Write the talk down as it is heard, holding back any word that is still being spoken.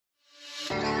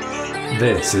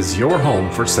This is your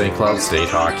home for St. Cloud State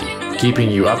hockey,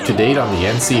 keeping you up to date on the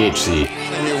NCHC.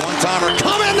 One-timer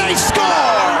coming, they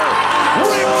score!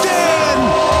 Ripped in!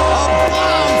 A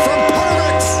bomb from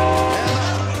Parvix!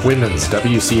 Women's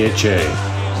WCHA.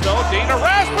 So Dana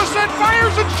Rasmussen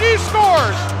fires and she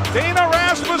scores! Dana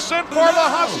Rasmussen for the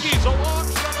Huskies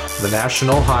alongside The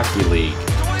National Hockey League.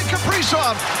 Dwayne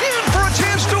Kaprizov in for a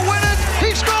chance to win it!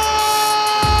 He scores!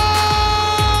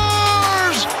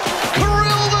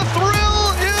 Kirill, the thrill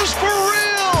is for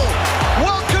real!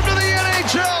 Welcome to the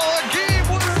NHL, a game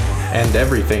winner! And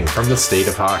everything from the state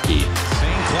of hockey.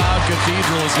 St. Cloud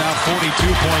Cathedral is now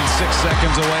 42.6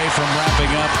 seconds away from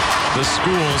wrapping up the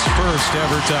school's first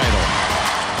ever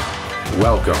title.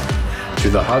 Welcome to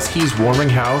the Huskies Warming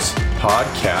House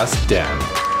Podcast Den.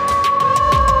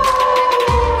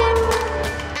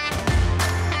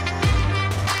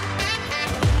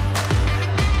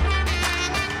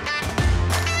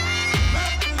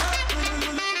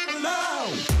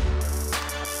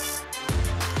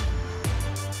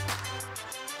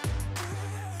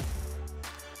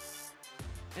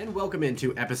 And welcome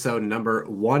into episode number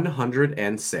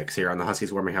 106 here on the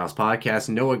Huskies Warming House podcast.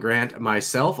 Noah Grant,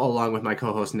 myself, along with my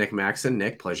co-host Nick Maxon.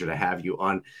 Nick, pleasure to have you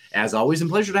on as always, and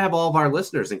pleasure to have all of our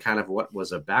listeners in kind of what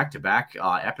was a back-to-back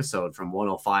episode from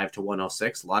 105 to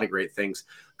 106. A lot of great things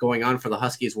going on for the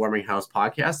Huskies Warming House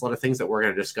podcast. A lot of things that we're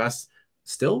going to discuss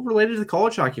still related to the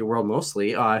college hockey world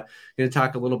mostly. Going to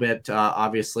talk a little bit,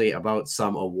 obviously, about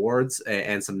some awards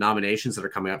and some nominations that are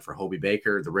coming up for Hobey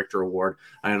Baker, the Richter Award,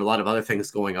 and a lot of other things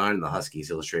going on in the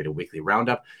Huskies Illustrated Weekly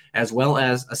Roundup, as well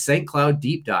as a St. Cloud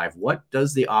deep dive. What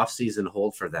does the offseason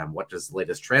hold for them? What does the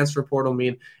latest transfer portal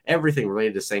mean? Everything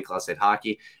related to St. Cloud State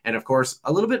hockey. And, of course,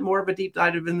 a little bit more of a deep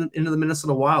dive into the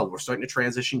Minnesota Wild. We're starting to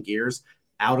transition gears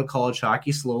out of college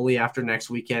hockey slowly after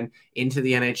next weekend into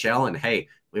the NHL. And, hey,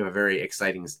 we have a very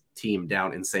exciting team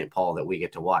down in St. Paul that we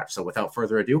get to watch. So without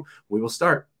further ado, we will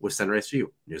start with Center Ice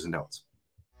View News and Notes.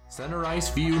 Center Ice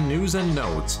View News and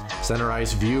Notes. Center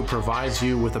Ice View provides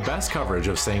you with the best coverage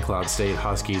of St. Cloud State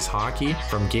Huskies hockey,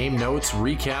 from game notes,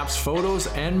 recaps, photos,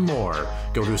 and more.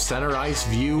 Go to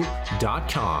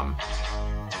centericeview.com.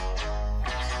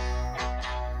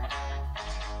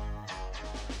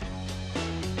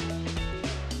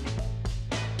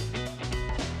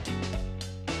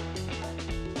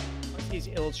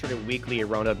 Illustrated Weekly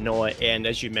Roundup, Noah, and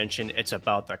as you mentioned, it's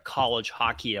about the College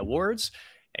Hockey Awards.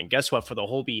 And guess what? For the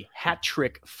Hobey hat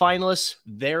trick finalists,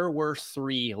 there were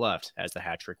three left, as the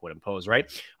hat trick would impose, right?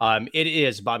 It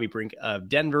is Bobby Brink of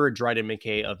Denver, Dryden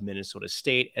McKay of Minnesota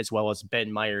State, as well as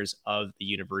Ben Myers of the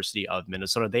University of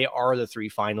Minnesota. They are the three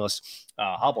finalists.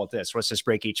 How about this? Let's just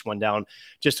break each one down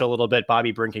just a little bit.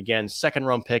 Bobby Brink, again, second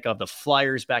round pick of the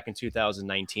Flyers back in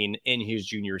 2019 in his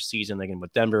junior season, again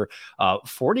with Denver,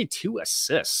 42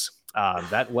 assists.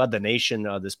 That led the nation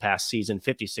this past season,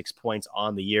 56 points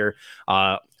on the year.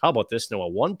 How about this, Noah?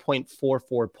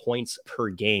 1.44 points per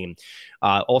game.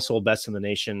 Also best in the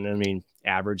nation. I mean,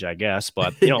 average, I guess,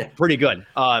 but, pretty good.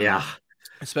 Yeah.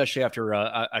 Especially after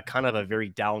a kind of a very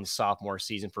down sophomore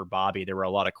season for Bobby. There were a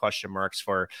lot of question marks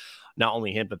for not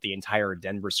only him, but the entire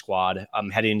Denver squad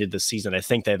heading into the season. I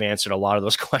think they've answered a lot of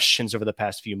those questions over the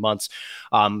past few months.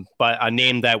 But a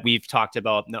name that we've talked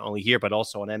about not only here, but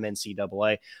also on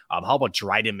MNCAA. How about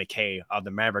Dryden McKay,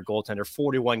 the Maverick goaltender?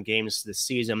 41 games this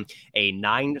season, a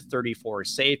 .934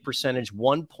 save percentage,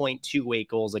 1.28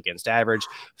 goals against average,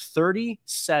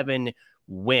 37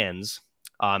 wins.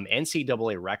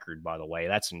 NCAA record, by the way,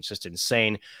 that's just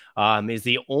insane. Is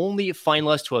the only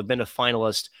finalist to have been a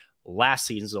finalist last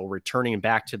season, so returning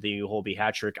back to the Hobey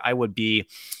hat trick. I would be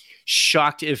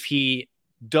shocked if he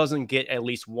doesn't get at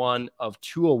least one of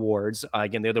two awards.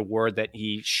 Again, the other award that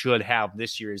he should have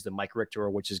this year is the Mike Richter,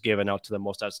 which is given out to the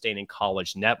most outstanding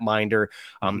college netminder.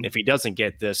 If he doesn't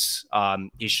get this,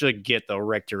 he should get the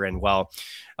Richter. And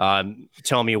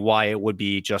tell me why it would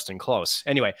be Justin Close.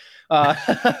 Anyway, but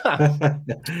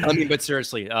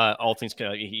seriously, all things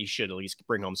he should at least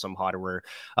bring home some hardware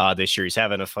this year. He's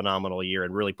having a phenomenal year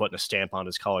and really putting a stamp on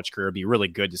his college career. It'd be really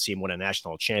good to see him win a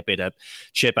national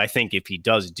championship. I think if he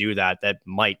does do that, that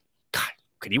might. God,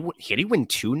 could he win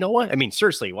two, Noah? I mean,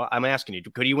 seriously, I'm asking you,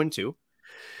 could he win two?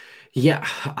 Yeah,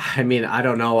 I mean, I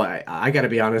don't know. I got to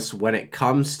be honest, when it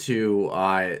comes to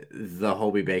the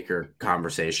Hobey Baker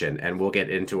conversation, and we'll get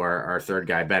into our third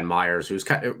guy, Ben Myers, who's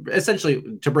kind of,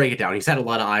 essentially, to break it down, he's had a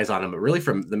lot of eyes on him, but really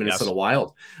from the Minnesota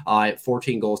Wild.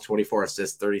 14 goals, 24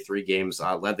 assists, 33 games,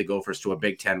 led the Gophers to a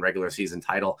Big Ten regular season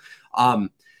title.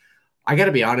 I got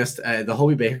to be honest, the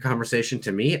Hobey Baker conversation,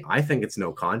 to me, I think it's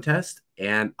no contest,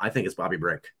 and I think it's Bobby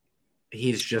Brink.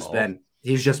 He's just been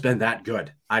that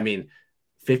good. I mean,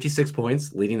 56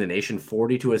 points, leading the nation,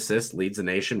 42 assists, leads the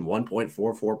nation,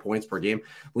 1.44 points per game,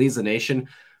 leads the nation.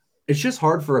 It's just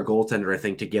hard for a goaltender, I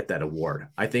think, to get that award.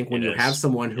 I think when you have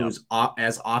someone who's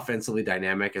as offensively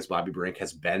dynamic as Bobby Brink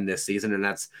has been this season, and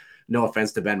that's no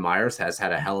offense to Ben Myers, has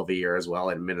had a hell of a year as well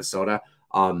in Minnesota.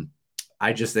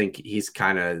 I just think he's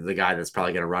kind of the guy that's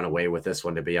probably going to run away with this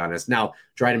one, to be honest. Now,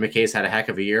 Dryden McKay's had a heck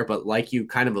of a year, but like you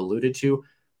kind of alluded to,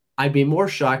 I'd be more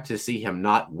shocked to see him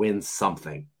not win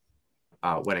something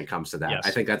when it comes to that. Yes. I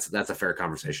think that's a fair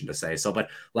conversation to say. So, but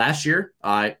last year,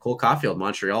 Cole Caulfield,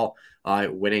 Montreal,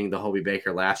 winning the Hobey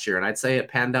Baker last year, and I'd say it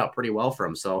panned out pretty well for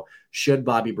him. So should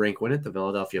Bobby Brink win it, the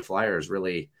Philadelphia Flyers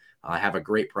really have a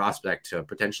great prospect to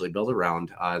potentially build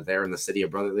around there in the city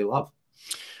of brotherly love.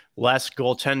 Last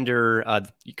goaltender,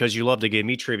 because you love to give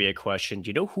me trivia question. Do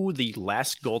you know who the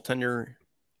last goaltender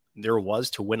there was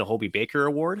to win a Hobey Baker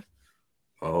award?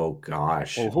 Oh,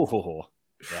 gosh.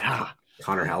 Yeah.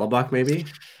 Connor Hellebuck, maybe?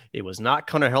 It was not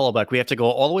Connor Hellebuck. We have to go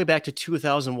all the way back to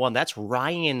 2001. That's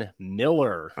Ryan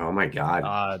Miller. Oh, my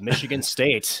God. Michigan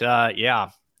State.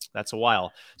 Yeah, that's a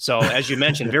while. So, as you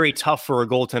mentioned, very tough for a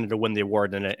goaltender to win the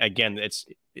award. And again,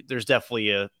 there's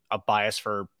definitely a bias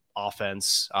for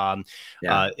offense.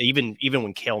 Even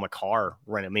when Cale Makar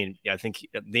ran, I mean, I think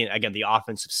the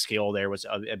offensive skill there was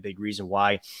a big reason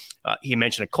why. He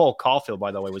mentioned Cole Caulfield, by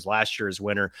the way, was last year's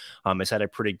winner. Has had a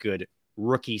pretty good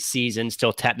rookie season,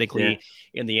 still technically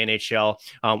in the NHL.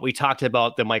 We talked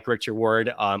about the Mike Richter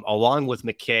Award along with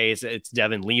McKay. It's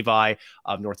Devin Levi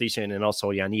of Northeastern and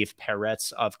also Yaniv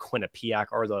Peretz of Quinnipiac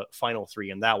are the final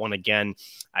three. And that one, again,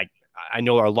 I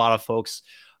know a lot of folks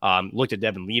looked at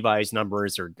Devin Levi's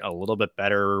numbers are a little bit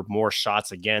better, more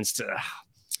shots against.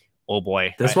 Oh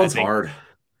boy. This one's hard.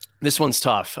 This one's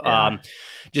tough.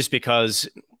 Just because,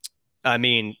 I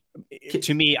mean,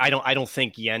 to me, I don't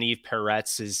think Yaniv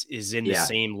Peretz is in the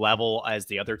same level as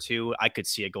the other two. I could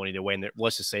see it going either way. And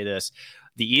let's just say this.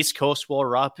 The East Coast will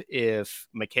erupt if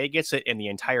McKay gets it, and the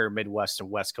entire Midwest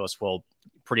and West Coast will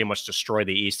pretty much destroy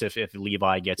the East if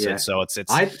Levi gets it. So it's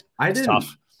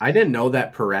tough. I didn't know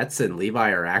that Peretz and Levi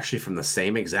are actually from the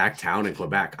same exact town in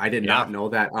Quebec. I did not know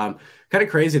that. Kind of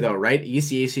crazy though, right?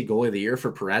 ECAC goalie of the year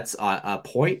for Peretz,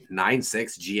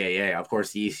 .96 GAA. Of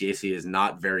course, the ECAC is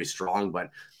not very strong,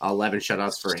 but 11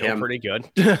 shutouts for Still him. Pretty good.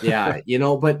 Yeah,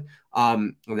 but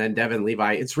and then Devin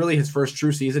Levi, it's really his first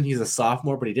true season. He's a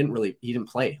sophomore, but he didn't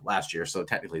play last year, so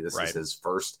technically this is his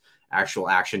first actual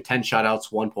action. 10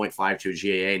 shutouts, 1.52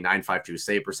 GAA, 952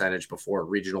 save percentage before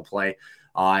regional play.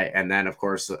 And then, of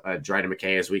course, Dryden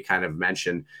McKay, as we kind of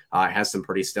mentioned, has some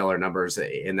pretty stellar numbers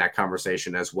in that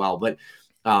conversation as well. But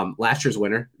last year's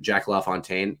winner, Jack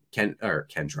LaFontaine, Dryden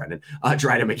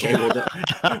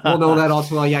McKay will know that all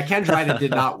too well. Yeah, Ken Dryden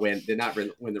did not win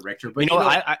the Richter. But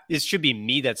it should be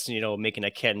me that's making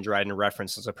a Ken Dryden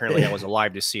reference, since apparently I was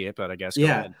alive to see it. But I guess go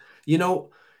ahead.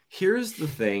 Here's the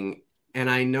thing, and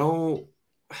I know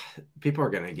people are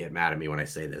going to get mad at me when I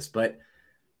say this, but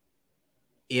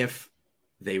if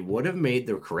they would have made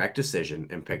the correct decision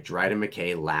and picked Dryden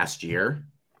McKay last year,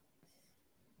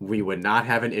 we would not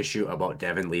have an issue about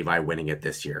Devin Levi winning it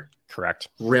this year. Correct.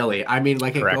 Really. I mean,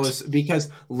 it goes, because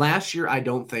last year I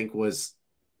don't think was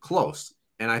close.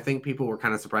 And I think people were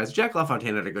kind of surprised. Jack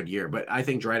LaFontaine had a good year, but I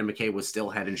think Dryden McKay was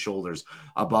still head and shoulders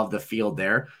above the field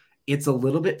there. It's a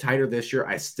little bit tighter this year.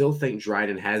 I still think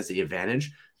Dryden has the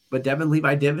advantage. But Devin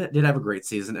Levi did have a great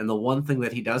season, and the one thing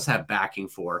that he does have backing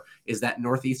for is that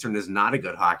Northeastern is not a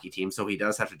good hockey team, so he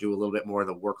does have to do a little bit more of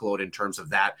the workload in terms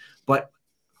of that. But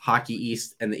Hockey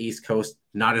East and the East Coast,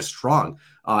 not as strong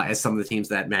as some of the teams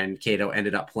that Mankato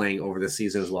ended up playing over the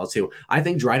season as well, too. I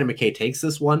think Dryden McKay takes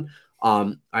this one.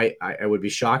 I would be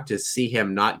shocked to see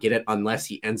him not get it unless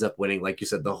he ends up winning, like you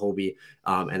said, the Hobey,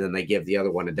 and then they give the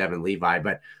other one to Devin Levi.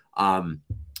 But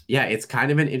yeah, it's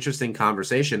kind of an interesting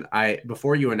conversation.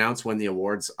 Before you announce when the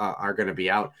awards are going to be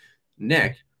out,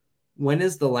 Nick, when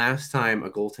is the last time a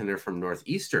goaltender from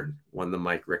Northeastern won the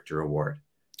Mike Richter Award?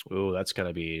 Oh, that's going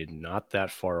to be not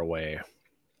that far away.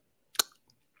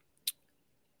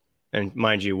 And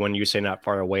mind you, when you say not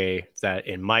far away, that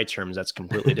in my terms, that's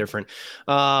completely different.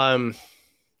 Oh,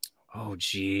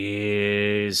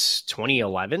 geez.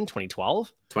 2011,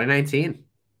 2012? 2019.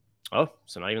 Oh,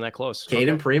 so not even that close.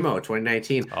 Caden Primo,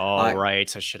 2019. Oh,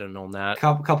 right. I should have known that.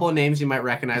 Couple of names you might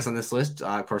recognize on this list.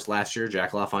 Of course, last year,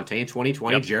 Jack LaFontaine.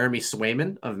 2020, Jeremy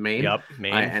Swayman of Maine. Yep,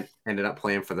 Maine. And ended up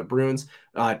playing for the Bruins.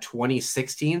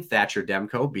 2016, Thatcher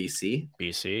Demko, BC.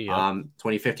 BC, yep.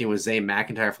 2015 was Zane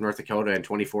McIntyre from North Dakota, and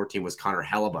 2014 was Connor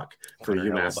Hellebuck for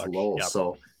UMass Lowell. Yep.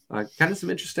 So kind of some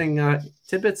interesting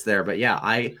tidbits there. But yeah,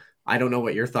 I I don't know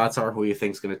what your thoughts are, who you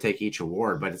think is going to take each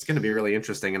award, but it's going to be really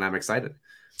interesting, and I'm excited.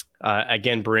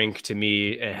 Again, Brink, to me,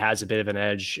 it has a bit of an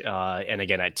edge. And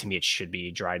again, to me, it should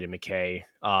be Dryden McKay.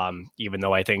 Even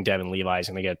though I think Devin Levi is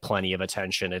going to get plenty of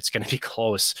attention, it's going to be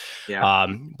close. Yeah.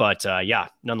 But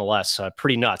nonetheless,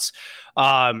 pretty nuts.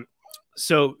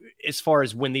 So as far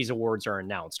as when these awards are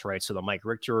announced, right? So the Mike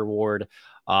Richter Award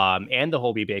and the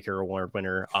Hobie Baker Award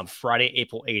winner Friday,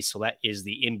 April 8th. So that is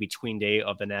the in-between day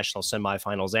of the national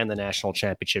semifinals and the national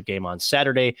championship game on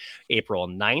Saturday, April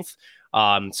 9th.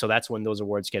 So that's when those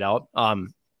awards get out.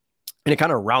 And to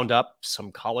kind of round up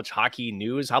some college hockey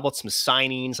news, how about some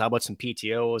signings? How about some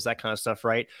PTOs, that kind of stuff,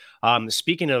 right?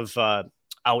 Speaking of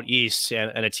out east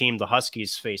and a team the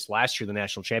Huskies faced last year, the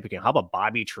national champion game, how about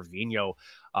Bobby Trevino,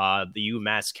 the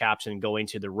UMass captain, going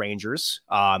to the Rangers?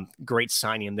 Great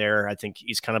signing there. I think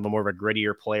he's kind of a more of a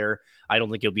grittier player. I don't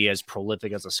think he'll be as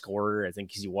prolific as a scorer, I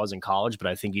think, he was in college, but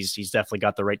I think he's definitely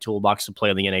got the right toolbox to play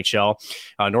in the NHL.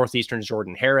 Northeastern's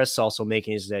Jordan Harris also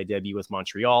making his debut with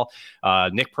Montreal.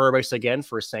 Nick Purvis, again,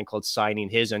 for St. Cloud, signing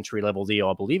his entry-level deal.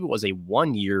 I believe it was a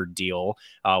 1-year deal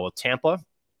with Tampa.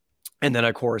 And then,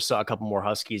 of course, a couple more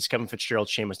Huskies, Kevin Fitzgerald,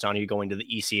 Seamus Donahue going to the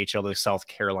ECHL, the South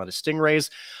Carolina Stingrays.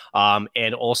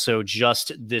 And also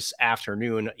just this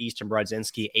afternoon, Easton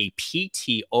Brodzinski, a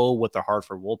PTO with the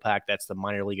Hartford Wolfpack. That's the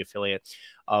minor league affiliate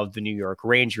of the New York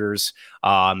Rangers.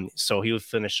 So he will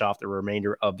finish off the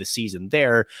remainder of the season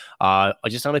there.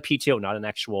 Just on a PTO, not an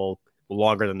actual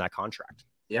longer than that contract.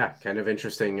 Yeah, kind of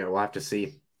interesting. We'll have to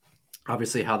see,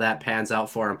 obviously, how that pans out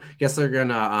for him. Guess they're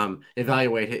gonna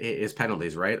evaluate his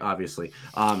penalties, right? Obviously.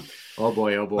 Oh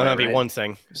boy. That'll be one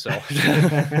thing. So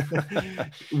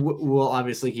we'll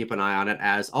obviously keep an eye on it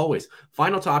as always.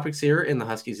 Final topics here in the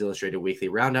Huskies Illustrated Weekly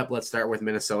Roundup. Let's start with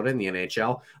Minnesota in the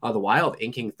NHL. The Wild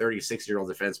inking 36-year-old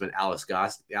defenseman Alex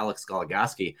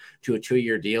Goligoski to a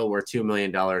 2-year deal worth $2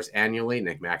 million annually.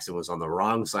 Nick Maxon was on the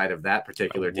wrong side of that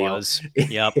particular deal.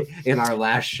 Yep. In our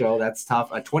last show. That's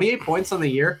tough. 28 points on the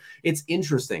year. It's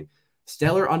interesting.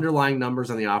 Stellar underlying numbers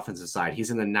on the offensive side.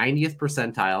 He's in the 90th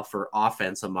percentile for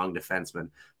offense among defensemen,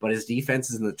 but his defense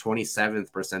is in the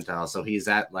 27th percentile. So he's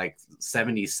at like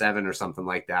 77 or something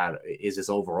like that is his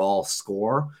overall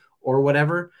score or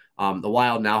whatever. The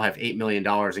Wild now have $8 million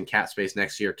in cap space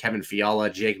next year. Kevin Fiala,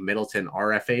 Jake Middleton,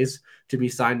 RFAs to be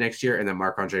signed next year, and then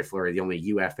Marc-Andre Fleury, the only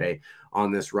UFA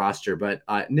on this roster. But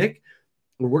Nick,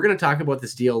 we're going to talk about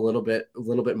this deal a little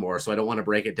bit more, so I don't want to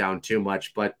break it down too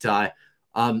much, but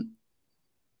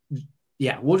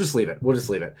yeah, we'll just leave it.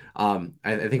 I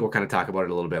think we'll kind of talk about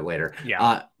it a little bit later.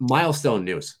 Yeah. Milestone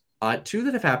news. 2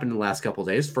 that have happened in the last couple of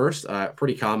days. First,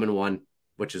 pretty common one,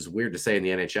 which is weird to say in the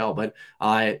NHL, but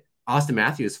Austin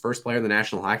Matthews, first player in the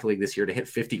National Hockey League this year to hit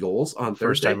 50 goals on Thursday.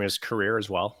 First time in his career as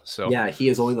well. So yeah, he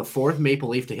is only the 4th Maple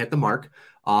Leaf to hit the mark,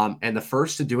 and the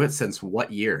first to do it since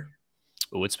what year?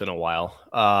 Oh, it's been a while.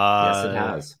 Yes, it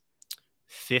has.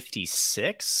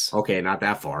 56? Okay, not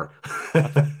that far.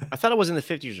 I thought it was in the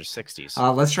 50s or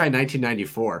 60s. Let's try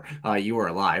 1994. You were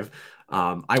alive.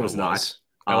 I was not.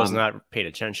 I was not paid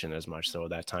attention as much though at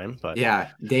that time. But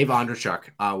yeah, Dave Andrechuk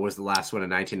was the last one in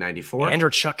 1994.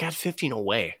 Andrechuk got 15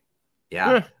 away.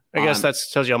 Yeah. I guess that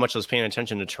tells you how much I was paying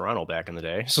attention to Toronto back in the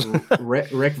day.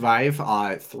 Rick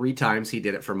Vive, 3 times he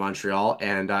did it for Montreal,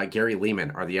 and Gary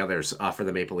Lehman are the others for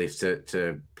the Maple Leafs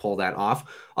to pull that off.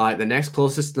 The next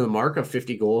closest to the mark of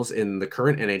 50 goals in the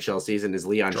current NHL season is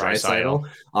Leon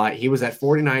Draisaitl. He was at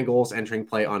 49 goals entering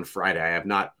play on Friday. I have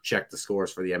not checked the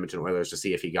scores for the Edmonton Oilers to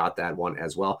see if he got that one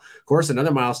as well. Of course,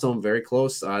 another milestone very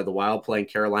close. The Wild playing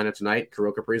Carolina tonight.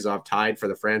 Kirill Kaprizov tied for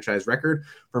the franchise record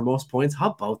for most points.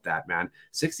 How about that, man?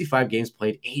 65 games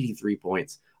played, 83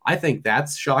 points. I think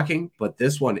that's shocking, but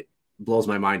this one blows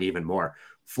my mind even more.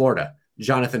 Florida,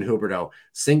 Jonathan Huberdeau,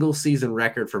 single season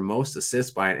record for most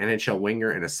assists by an NHL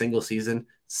winger in a single season,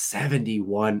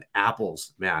 71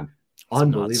 apples, man. That's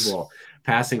unbelievable. Nuts.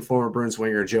 Passing former Bruins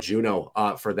winger Joe Juneau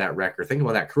for that record. Think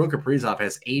about that. Kirill Kaprizov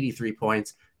has 83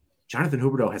 points. Jonathan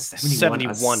Huberdeau has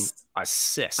 71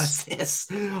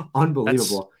 assists.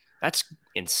 Unbelievable. That's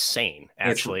insane,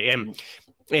 actually. And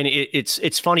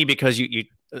it's funny because you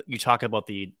talk about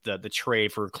the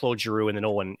trade for Claude Giroux and then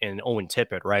Owen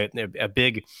Tippett, right? A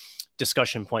big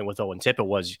discussion point with Owen Tippett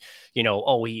was, he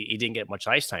didn't get much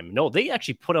ice time. No, they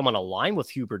actually put him on a line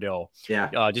with Huberdeau.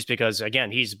 Yeah. Just because,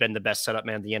 again, he's been the best setup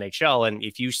man in the NHL. And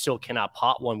if you still cannot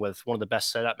pot one with one of the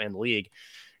best setup men in the league,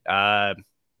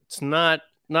 it's not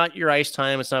your ice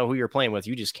time. It's not who you're playing with.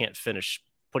 You just can't finish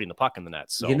putting the puck in the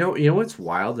net. So you know what's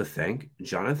wild to think?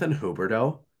 Jonathan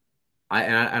Huberdeau,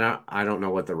 I don't know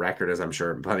what the record is. I'm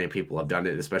sure plenty of people have done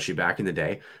it, especially back in the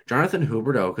day. Jonathan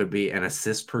Huberdeau could be an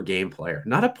assist per game player,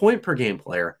 not a point per game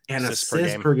player, an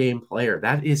assist per game player.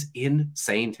 That is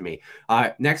insane to me.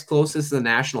 Next closest to the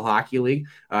National Hockey League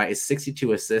is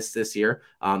 62 assists this year.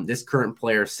 This current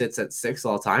player sits at 6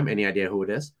 all time. Any idea who it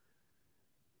is?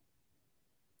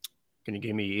 Can you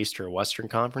give me Eastern or Western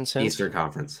Conference hints? Eastern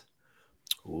Conference.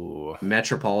 Ooh.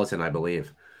 Metropolitan, I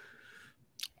believe.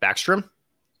 Backstrom?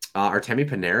 Artemi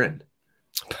Panarin.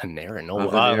 Panarin.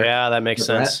 Oh, yeah, that makes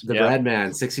sense. The bread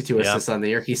man, 62 assists on the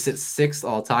year. He sits 6th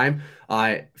all time.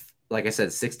 Like I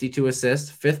said, 62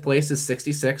 assists. 5th place is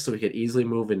 66, so he could easily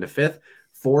move into 5th.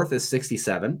 4th is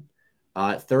 67.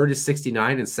 3rd is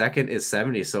 69, and 2nd is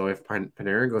 70. So if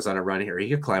Panarin goes on a run here, he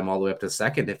could climb all the way up to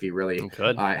 2nd if he really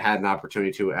had an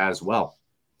opportunity to as well.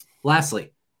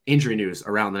 Lastly, injury news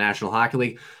around the National Hockey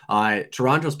League.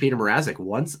 Toronto's Peter Mrazek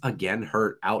once again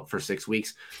hurt out for 6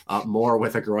 weeks, more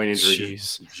with a groin injury.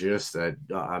 Just a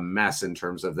mess in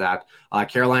terms of that.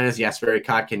 Carolina's Jesperi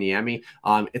Kotkaniemi.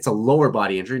 It's a lower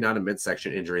body injury, not a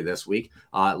midsection injury this week.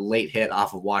 Late hit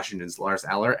off of Washington's Lars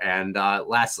Eller. And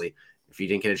lastly, if you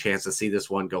didn't get a chance to see this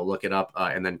one, go look it up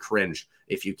and then cringe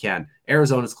if you can.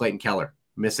 Arizona's Clayton Keller,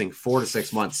 missing 4 to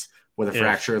 6 months with a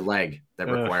fractured leg that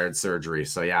required surgery.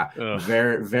 So yeah,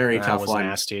 very, very tough one.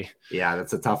 Nasty. Yeah,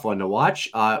 that's a tough one to watch.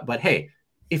 But hey,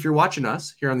 if you're watching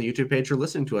us here on the YouTube page or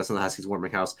listening to us on the Huskies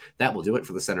Warming House, that will do it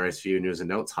for the Center Ice View News and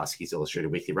Notes Huskies Illustrated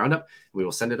Weekly Roundup. We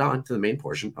will send it on to the main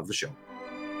portion of the show.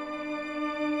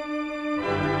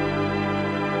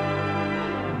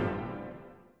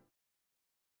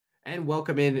 And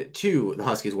welcome in to the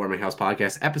Huskies Warming House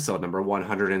podcast, episode number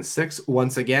 106.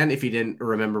 Once again, if you didn't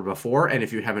remember before, and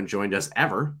if you haven't joined us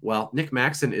ever, well, Nick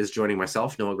Maxon is joining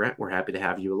myself, Noah Grant. We're happy to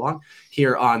have you along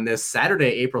here on this Saturday,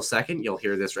 April 2nd. You'll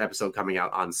hear this episode coming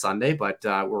out on Sunday, but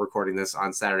we're recording this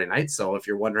on Saturday night. So if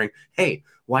you're wondering, hey,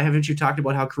 why haven't you talked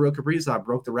about how Kirill Kaprizov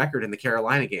broke the record in the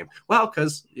Carolina game? Well,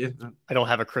 because I don't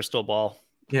have a crystal ball.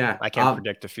 Yeah, I can't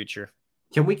predict the future.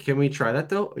 Can we try that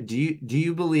though? Do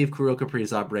you believe Kirill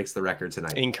Kaprizov breaks the record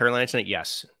tonight? In Carolina tonight,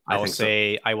 yes. I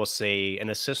will say an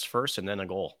assist first and then a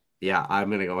goal. Yeah, I'm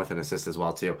gonna go with an assist as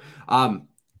well too.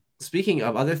 Speaking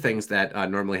of other things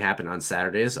that normally happen on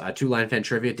Saturdays, Two Line Fan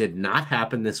Trivia did not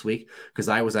happen this week because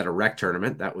I was at a rec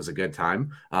tournament. That was a good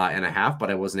time and a half, but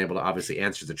I wasn't able to obviously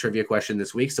answer the trivia question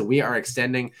this week. So we are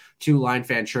extending Two Line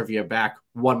Fan Trivia back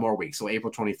one more week. So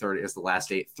April 23rd is the last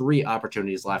date. 3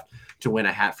 opportunities left to win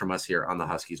a hat from us here on the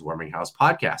Huskies Warming House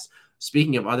podcast.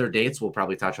 Speaking of other dates, we'll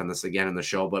probably touch on this again in the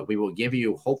show, but we will give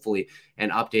you hopefully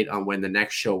an update on when the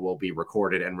next show will be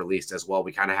recorded and released as well.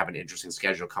 We kind of have an interesting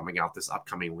schedule coming out this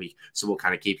upcoming week, so we'll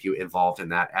kind of keep you involved in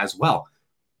that as well.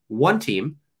 One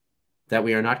team that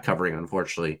we are not covering,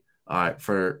 unfortunately,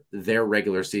 for their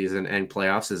regular season and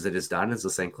playoffs as it is done is the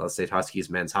St. Cloud State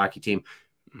Huskies men's hockey team.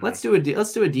 Mm-hmm. Let's do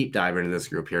a deep dive into this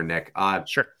group here, Nick.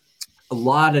 Sure. A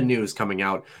lot of news coming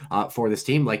out for this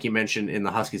team. Like you mentioned in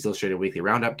the Huskies Illustrated Weekly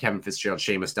Roundup, Kevin Fitzgerald,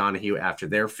 Seamus Donahue, after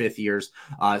their 5th years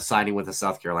signing with the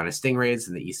South Carolina Stingrays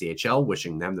in the ECHL,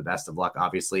 wishing them the best of luck,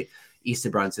 obviously.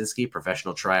 Easton Bronzinski,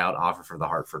 professional tryout offer for the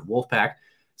Hartford Wolfpack.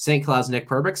 St. Cloud's Nick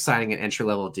Perbix signing an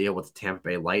entry-level deal with the Tampa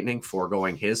Bay Lightning,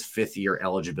 foregoing his 5th-year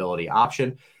eligibility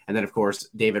option. And then, of course,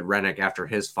 David Rennick, after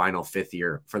his final 5th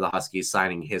year for the Huskies,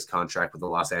 signing his contract with the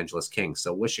Los Angeles Kings.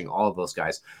 So wishing all of those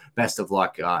guys best of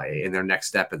luck in their next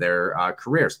step of their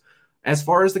careers. As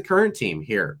far as the current team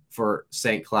here for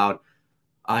St. Cloud,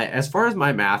 as far as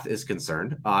my math is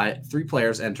concerned, 3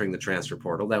 players entering the transfer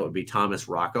portal. That would be Thomas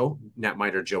Rocco,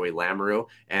 netminder Joey Lamoureux,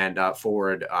 and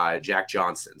forward Jack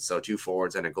Johnson. So 2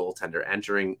 forwards and a goaltender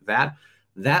entering that.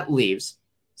 That leaves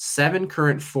 7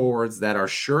 current forwards that are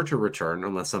sure to return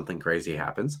unless something crazy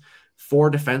happens,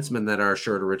 4 defensemen that are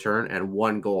sure to return, and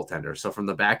 1 goaltender. So from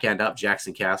the back end up,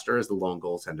 Jackson Castor is the lone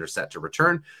goaltender set to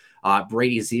return.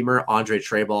 Brady Zemer, Andre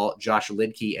Treball, Josh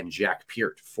Lidke, and Jack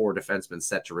Peart, 4 defensemen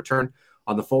set to return.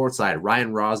 On the forward side,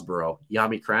 Ryan Rosborough,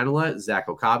 Yami Kranola, Zach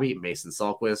Okabe, Mason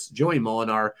Salquist, Joey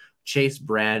Molinar, Chase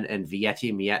Brand, and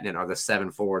Vieti Mietinen are the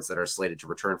 7 forwards that are slated to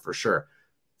return for sure.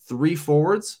 3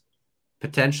 forwards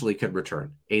potentially could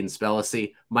return. Aiden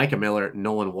Spellacy, Micah Miller,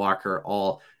 Nolan Walker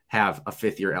all have a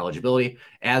 5th-year eligibility,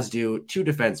 as do 2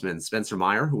 defensemen, Spencer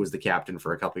Meyer, who was the captain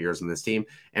for a couple years on this team,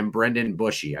 and Brendan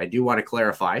Bushy. I do want to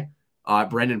clarify,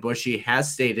 Brendan Bushy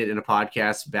has stated in a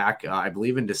podcast back, I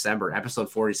believe in December,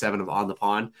 episode 47 of On the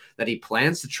Pond, that he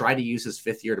plans to try to use his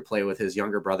 5th year to play with his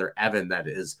younger brother, Evan, that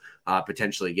is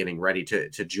potentially getting ready to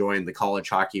join the college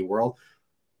hockey world.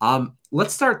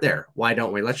 Let's start there. Why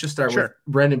don't we? Let's just start with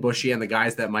Brendan Bushy and the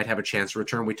guys that might have a chance to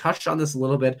return. We touched on this a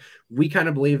little bit. We kind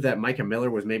of believe that Micah Miller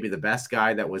was maybe the best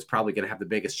guy that was probably going to have the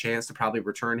biggest chance to probably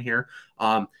return here.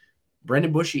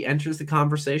 Brendan Bushy enters the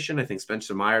conversation. I think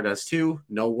Spencer Meyer does too.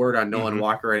 No word on Nolan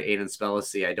Walker and Aiden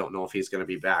Spellacy. I don't know if he's going to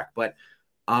be back. But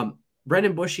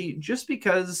Brendan Bushy, just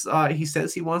because he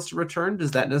says he wants to return,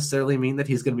 does that necessarily mean that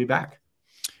he's going to be back?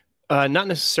 Not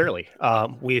necessarily.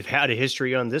 We've had a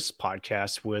history on this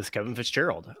podcast with Kevin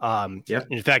Fitzgerald.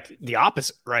 In fact, the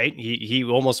opposite, right? He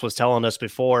almost was telling us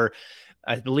before,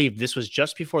 I believe this was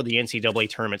just before the NCAA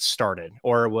tournament started,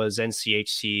 or it was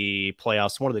NCHC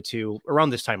playoffs, one of the two, around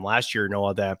this time last year,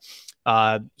 Noah,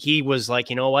 that he was like,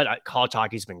 you know what, college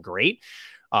hockey's been great.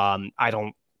 I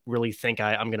don't really think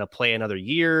I'm going to play another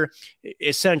year.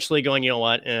 Essentially going, you know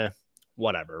what,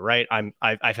 whatever, right?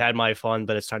 I've had my fun,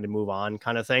 but it's time to move on,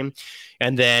 kind of thing.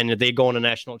 And then they go on a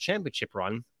national championship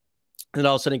run. And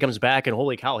all of a sudden he comes back and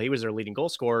holy cow, he was their leading goal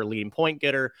scorer, leading point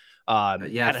getter. Had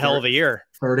a hell of a year.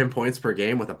 Third in points per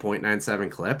game with a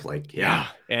 .97 clip.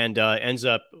 And ends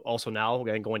up also now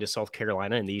going to South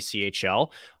Carolina in the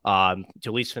ECHL to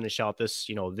at least finish out this,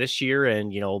 this year.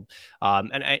 And,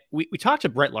 we talked to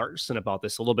Brett Larson about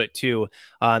this a little bit too.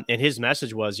 And his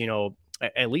message was,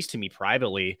 at least to me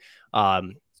privately,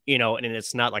 and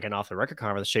it's not like an off the record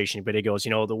conversation, but it goes,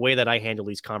 the way that I handle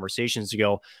these conversations,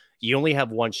 you only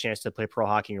have one chance to play pro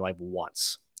hockey in your life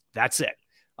once. That's it.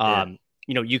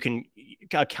 You can,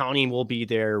 accounting will be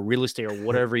there, real estate or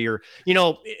whatever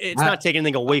it's not taking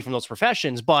anything away from those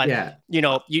professions, but I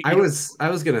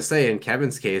was going to say in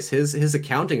Kevin's case, his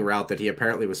accounting route that he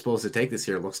apparently was supposed to take this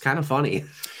year looks kind of funny.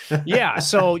 Yeah.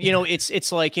 So,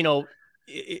 it's like,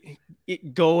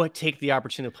 go take the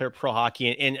opportunity to play pro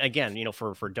hockey. And again,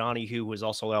 for Donnie, who was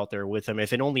also out there with him,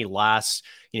 if it only lasts,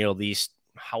 these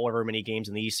however many games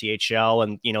in the ECHL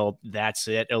and, that's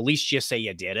it, at least just say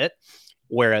you did it.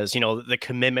 Whereas, the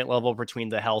commitment level between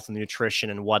the health and nutrition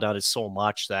and whatnot is so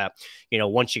much that,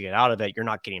 once you get out of it, you're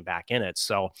not getting back in it.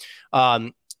 So,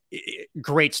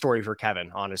 great story for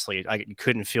Kevin. Honestly, I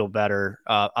couldn't feel better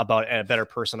about a better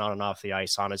person on and off the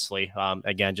ice. Honestly,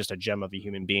 again, just a gem of a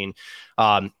human being.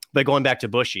 But going back to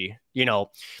Bushy,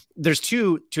 there's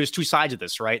two sides of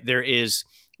this, right? There is,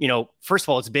 first of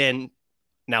all, it's been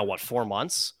now 4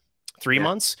 months, 3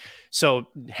 months. So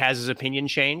has his opinion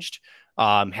changed?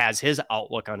 Has his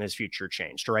outlook on his future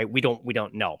changed? Right? We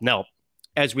don't know. No.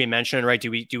 As we mentioned, right, do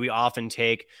we often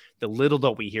take the little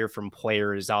that we hear from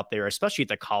players out there, especially at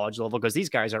the college level, because these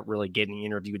guys aren't really getting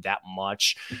interviewed that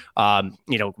much.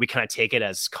 We kind of take it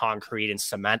as concrete and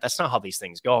cement. That's not how these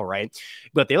things go, right?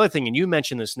 But the other thing, and you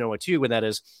mentioned this, Noah, too, and that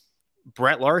is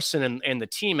Brett Larson and the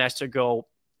team has to go,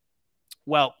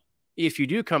 well, if you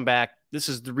do come back, this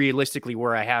is realistically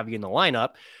where I have you in the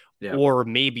lineup, or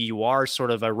maybe you are sort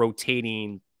of a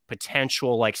rotating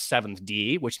potential like 7th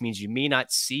D, which means you may not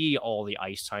see all the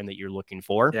ice time that you're looking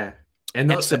for. Yeah. And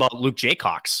that's about Luke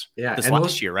Jaycox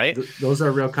last year, right? Those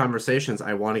are real conversations.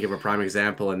 I want to give a prime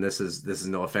example, and this is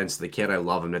no offense to the kid. I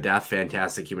love him to death.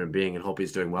 Fantastic human being and hope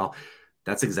he's doing well.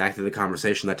 That's exactly the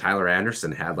conversation that Tyler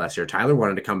Anderson had last year. Tyler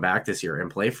wanted to come back this year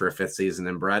and play for a 5th season,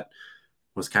 and Brett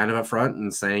was kind of upfront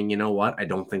and saying, you know what, I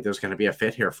don't think there's going to be a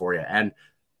fit here for you. And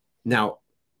now,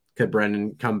 could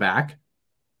Brendan come back?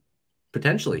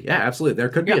 Potentially. Yeah, absolutely. There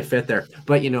could be a fit there.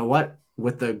 But you know what?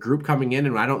 With the group coming in,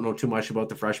 and I don't know too much about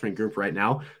the freshman group right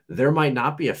now, there might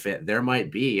not be a fit. There might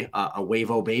be a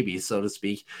wave-o baby, so to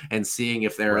speak, and seeing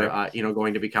if they're,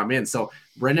 going to be come in. So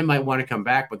Brendan might want to come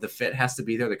back, but the fit has to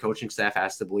be there. The coaching staff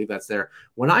has to believe that's there.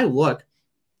 When I look,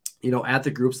 at the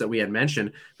groups that we had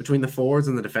mentioned between the forwards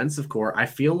and the defensive core, I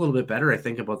feel a little bit better, I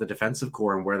think, about the defensive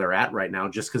core and where they're at right now,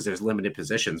 just because there's limited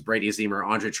positions. Brady Zemer,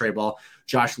 Andre Treyball,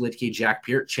 Josh Lidke, Jack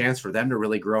Peart, chance for them to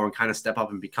really grow and kind of step up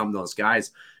and become those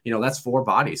guys. That's 4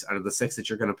 bodies out of the 6 that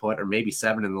you're going to put, or maybe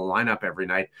 7 in the lineup every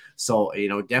night. So,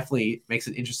 definitely makes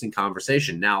an interesting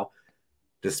conversation. Now,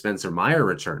 does Spencer Meyer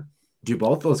return? Do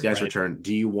both those guys return?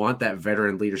 Do you want that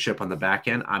veteran leadership on the back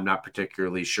end? I'm not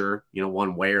particularly sure,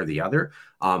 one way or the other.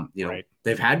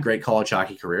 They've had great college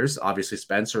hockey careers. Obviously,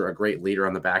 Spencer, a great leader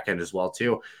on the back end as well,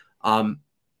 too.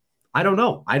 I don't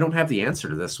know. I don't have the answer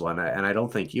to this one, and I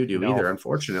don't think you do either,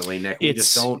 unfortunately, Nick. We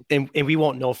just don't. And we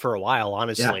won't know for a while,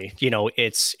 honestly. Yeah.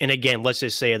 And again, let's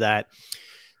just say that,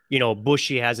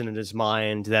 Bushy has it in his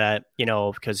mind that,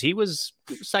 because he was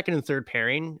 2nd and 3rd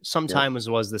pairing, sometimes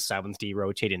was the 7th D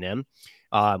rotating him.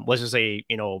 Let's just say,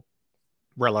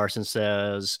 Brett Larson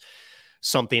says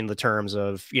something in the terms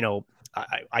of,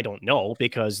 I don't know,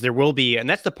 because there will be, and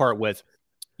that's the part with,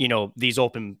 these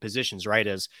open positions, right?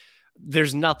 Is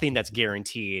there's nothing that's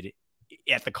guaranteed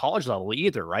at the college level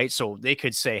either, right? So they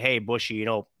could say, hey, Bushy,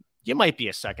 you might be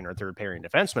a second or third pairing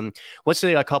defenseman. Let's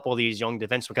say a couple of these young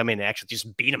defensemen come in and actually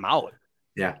just beat them out.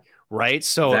 Yeah. Right.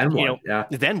 So, then what?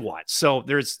 Then what? So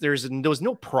there's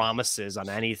no promises on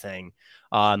anything.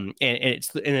 And it's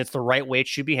the right way it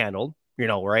should be handled,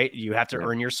 right? You have to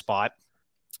earn your spot.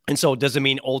 And so does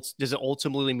it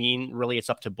ultimately mean really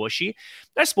it's up to Bushy?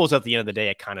 I suppose at the end of the day,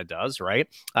 it kind of does, right?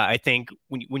 I think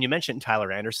when you mentioned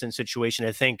Tyler Anderson's situation,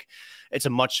 I think it's a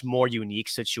much more unique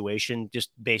situation just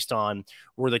based on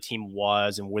where the team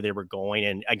was and where they were going.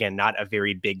 And again, not a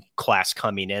very big class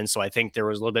coming in. So I think there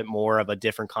was a little bit more of a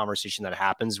different conversation that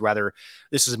happens. Rather,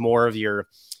 this is more of your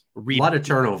a lot of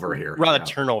turnover here.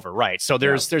 Turnover, right? So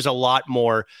there's a lot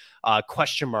more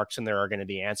question marks than there are going to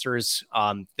be answers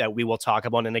that we will talk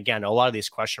about. And again, a lot of these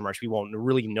question marks we won't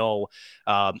really know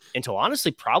until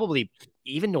honestly probably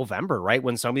even November, right?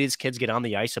 When some of these kids get on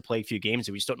the ice to play a few games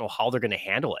and we just don't know how they're going to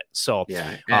handle it. So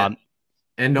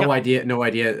no idea.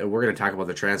 We're going to talk about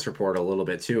the transfer portal a little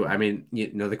bit too. I mean,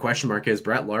 the question mark is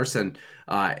Brett Larson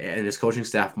and his coaching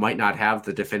staff might not have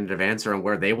the definitive answer on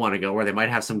where they want to go, where they might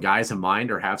have some guys in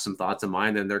mind or have some thoughts in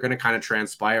mind, and they're going to kind of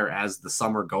transpire as the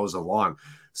summer goes along.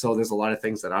 So there's a lot of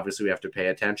things that obviously we have to pay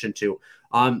attention to.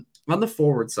 On the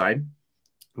forward side,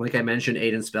 like I mentioned,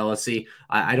 Aiden Spellacy,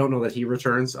 I don't know that he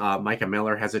returns. Micah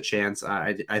Miller has a chance.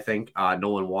 I think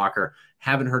Nolan Walker,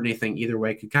 haven't heard anything either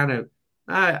way. Could kind of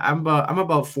I'm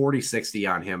about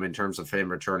 40-60 on him in terms of him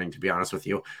returning, to be honest with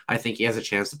you. I think he has a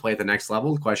chance to play at the next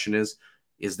level. The question is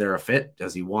there a fit?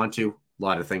 Does he want to? A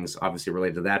lot of things obviously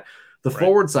related to that. The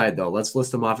forward side, though, let's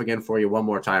list them off again for you one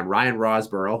more time. Ryan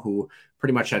Rosborough, who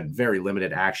pretty much had very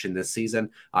limited action this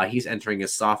season. He's entering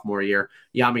his sophomore year.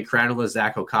 Yami Kranula,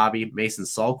 Zach Okabe, Mason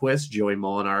Salquist, Joey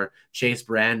Molinar, Chase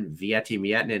Brand, Vieti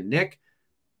Miettinen. Nick,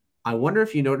 I wonder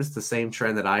if you notice the same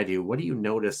trend that I do. What do you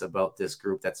notice about this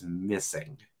group that's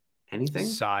missing? Anything?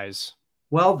 Size.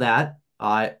 Well,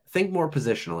 think more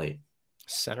positionally.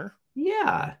 Center?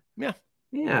 Yeah.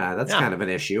 That's kind of an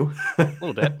issue. A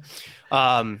little bit.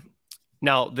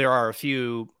 Now, there are a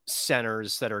few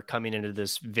centers that are coming into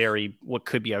this what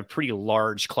could be a pretty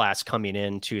large class coming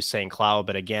into St. Cloud.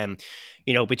 But again,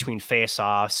 between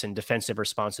face-offs and defensive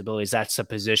responsibilities, that's a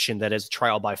position that is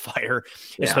trial by fire,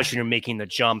 especially when you're making the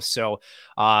jump. So,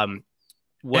 sorry,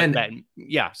 go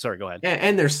ahead.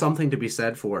 And there's something to be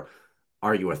said for,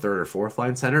 are you a third or fourth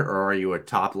line center, or are you a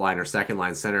top line or second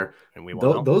line center? And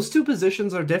those two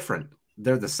positions are different.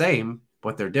 They're the same,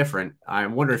 but they're different. I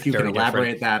wonder if you can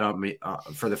elaborate that on me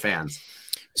for the fans.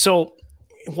 So,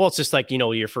 it's just like,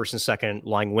 your first and second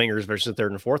line wingers versus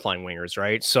third and fourth line wingers,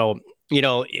 right? So,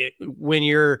 when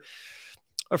you're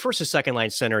a first and second line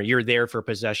center, you're there for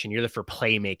possession. You're there for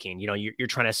playmaking. You're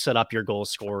trying to set up your goal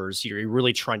scorers. You're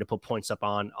really trying to put points up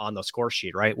on the score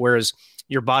sheet, right? Whereas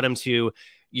your bottom two,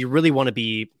 you really want to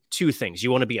be two things.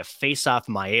 You want to be a face-off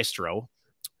maestro,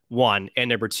 one, and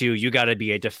number two, you got to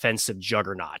be a defensive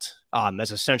juggernaut.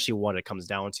 That's essentially what it comes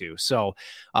down to. So,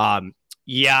 I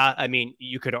mean,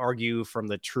 you could argue from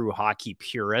the true hockey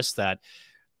purist that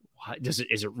is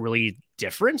it really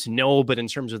different? No, but in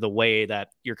terms of the way that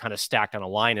you're kind of stacked on a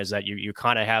line is that you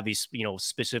kind of have these,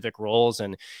 specific roles.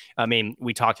 And I mean,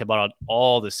 we talked about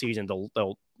all the season,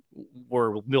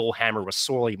 where Millhammer was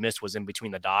sorely missed was in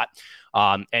between the dot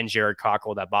and Jared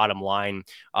Cockrell, that bottom line.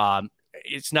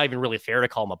 It's not even really fair to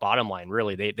call them a bottom line.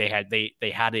 Really,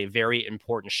 they had a very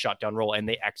important shutdown role and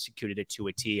they executed it to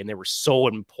a T. And they were so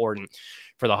important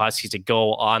for the Huskies to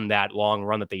go on that long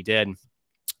run that they did.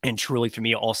 And truly, for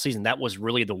me, all season, that was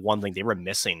really the one thing they were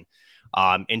missing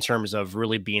in terms of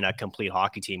really being a complete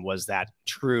hockey team, was that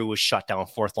true shutdown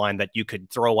fourth line that you could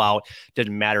throw out.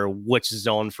 Didn't matter which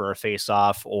zone for a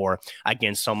face-off or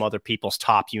against some other people's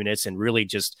top units, and really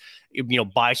just,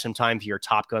 buy some time to your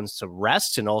top guns to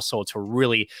rest and also to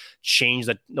really change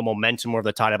the momentum or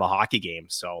the tide of a hockey game.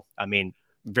 So, I mean,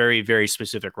 very, very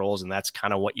specific roles, and that's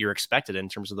kind of what you're expected in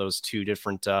terms of those two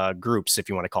different groups, if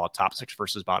you want to call it top six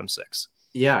versus bottom six.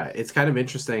 Yeah, it's kind of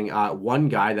interesting. One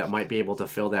guy that might be able to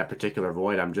fill that particular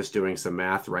void, I'm just doing some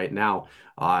math right now.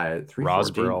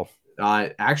 Rosborough.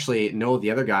 Actually, no, the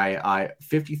other guy,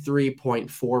 53.4%,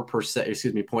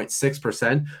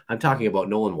 0.6%. I'm talking about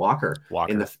Nolan Walker.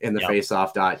 in the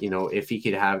face-off dot. If you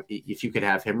could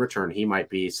have him return, he might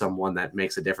be someone that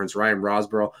makes a difference. Ryan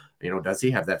Rosborough, does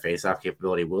he have that face-off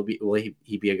capability? Will he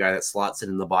be a guy that slots it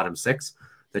in the bottom six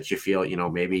that you feel,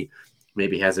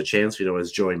 maybe has a chance,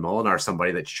 as Joey Molinar,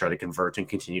 somebody that you try to convert and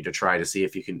continue to try to see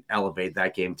if you can elevate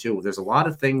that game too. There's a lot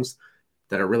of things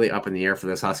that are really up in the air for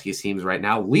this Huskies teams right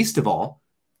now. Least of all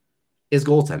is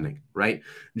goaltending, right?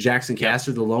 Jackson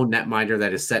Castor, the lone netminder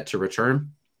that is set to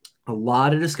return. A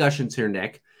lot of discussions here,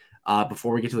 Nick,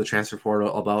 before we get to the transfer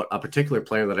portal, about a particular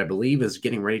player that I believe is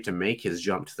getting ready to make his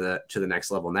jump to the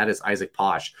next level, and that is Isaac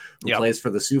Posh, who plays for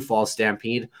the Sioux Falls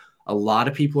Stampede. A lot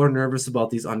of people are nervous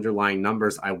about these underlying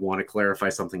numbers. I want to clarify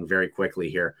something very quickly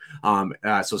here.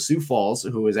 So Sioux Falls,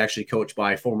 who is actually coached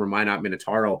by former Minot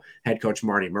Minotauro head coach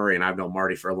Marty Murray, and I've known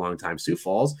Marty for a long time. Sioux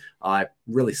Falls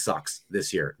really sucks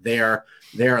this year. They are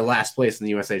last place in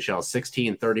the USHL,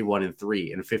 16,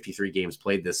 31-3 in 53 games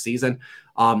played this season.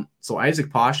 So Isaac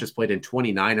Posh has played in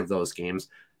 29 of those games,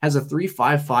 has a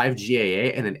 3.55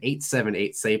 GAA and an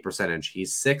 8.78 save percentage.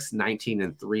 He's 6,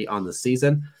 19-3 on the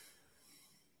season.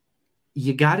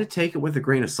 You got to take it with a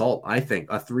grain of salt, I think.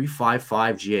 A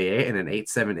 3.55 GAA and an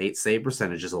 8.78 save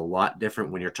percentage is a lot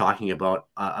different when you're talking about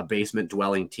a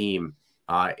basement-dwelling team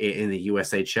in the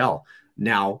USHL.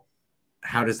 Now,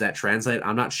 how does that translate?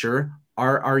 I'm not sure.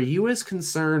 Are you as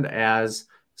concerned as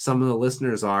some of the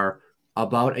listeners are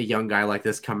about a young guy like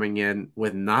this coming in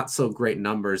with not so great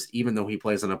numbers, even though he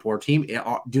plays on a poor team?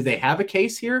 Do they have a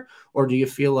case here, or do you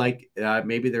feel like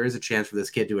maybe there is a chance for this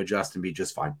kid to adjust and be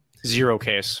just fine? Zero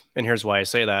case. And here's why I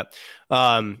say that.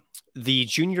 The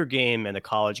junior game and the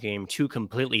college game, two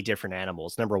completely different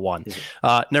animals, number one.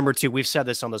 Number two, we've said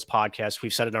this on this podcast.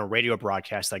 We've said it on radio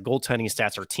broadcasts that goaltending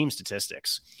stats are team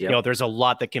statistics. Yep. There's a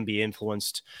lot that can be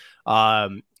influenced,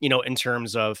 in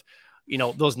terms of,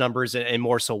 those numbers and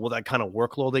more so with that kind of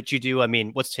workload that you do. I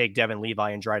mean, let's take Devin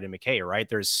Levi and Dryden McKay, right?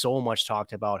 There's so much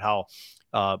talked about how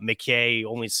McKay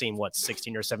only seen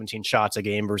 16 or 17 shots a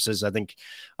game versus I think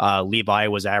Levi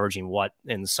was averaging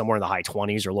in somewhere in the high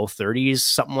 20s or low 30s,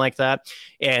 something like that.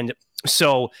 And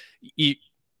so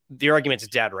the argument is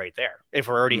dead right there. If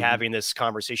we're already having this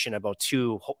conversation about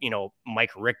two,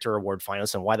 Mike Richter Award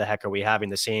finalists, and why the heck are we having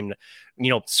the same,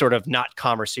 sort of not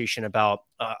conversation about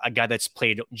a guy that's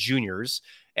played juniors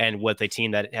and with a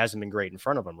team that hasn't been great in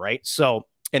front of him, right? So,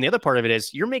 and the other part of it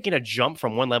is you're making a jump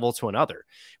from one level to another.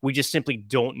 We just simply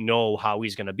don't know how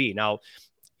he's going to be. Now,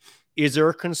 is there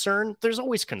a concern? There's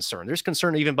always concern. There's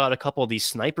concern even about a couple of these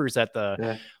snipers that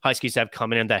the Huskies have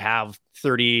coming in that have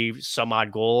 30 some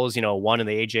odd goals, one in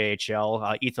the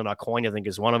AJHL. Ethan Aucoin, I think,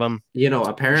 is one of them.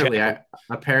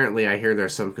 Apparently I hear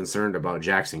there's some concern about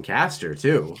Jackson Castor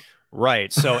too.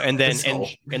 Right. So, and then,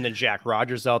 and then Jack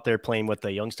Rogers out there playing with the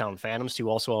Youngstown Phantoms, too,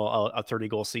 also a 30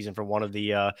 goal season from one of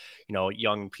the,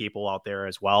 young people out there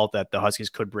as well that the Huskies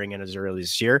could bring in as early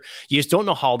this year. You just don't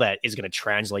know how that is going to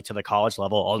translate to the college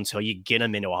level until you get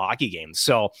them into a hockey game.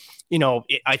 So,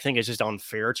 I think it's just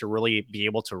unfair to really be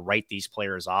able to write these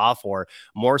players off, or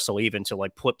more so even to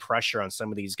put pressure on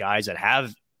some of these guys that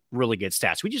have really good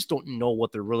stats. We just don't know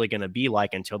what they're really going to be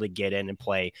like until they get in and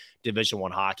play Division I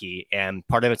hockey. And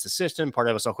part of it's the system, part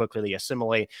of it's how quickly they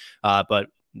assimilate. But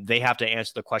they have to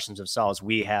answer the questions themselves.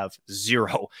 We have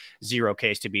zero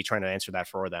case to be trying to answer that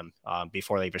for them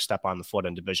before they even step on the foot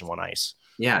in Division I ice.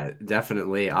 Yeah,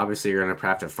 definitely. Obviously, you're going to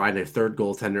have to find a third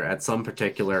goaltender at some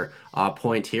particular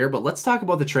point here. But let's talk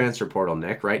about the transfer portal,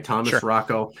 Nick, right? Thomas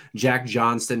Rocco, Jack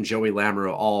Johnston, Joey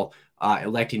Lamoureux, all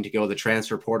electing to go the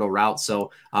transfer portal route.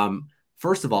 So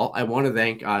first of all, I want to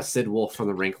thank Sid Wolf from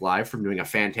the Rink Live for doing a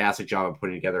fantastic job of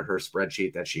putting together her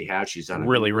spreadsheet that she has. She's done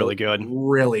really good,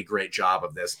 really great job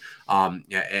of this. And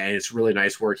it's really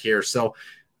nice work here. So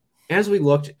as we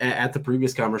looked at the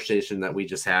previous conversation that we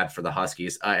just had for the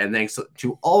Huskies, and thanks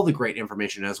to all the great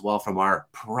information as well from our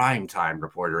primetime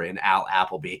reporter in Al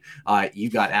Appleby,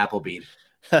 you got Appleby.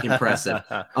 Impressive.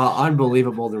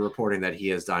 Unbelievable, the reporting that he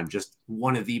has done. Just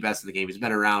one of the best in the game. He's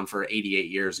been around for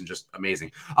 88 years and just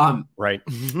amazing. Right.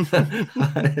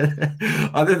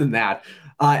 Other than that,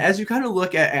 as you kind of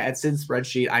look at Sid's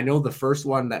spreadsheet, I know the first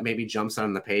one that maybe jumps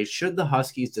on the page, should the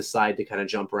Huskies decide to kind of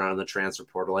jump around in the transfer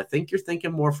portal, I think you're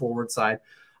thinking more forward side.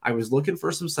 I was looking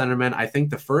for some centermen. I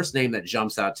think the first name that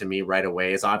jumps out to me right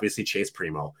away is obviously Chase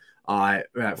Primo.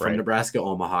 From Nebraska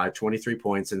Omaha, 23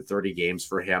 points in 30 games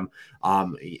for him.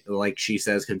 Like she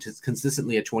says,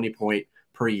 consistently a 20-point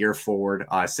per year forward,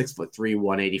 6'3",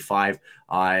 185.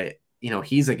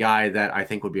 He's a guy that I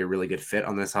think would be a really good fit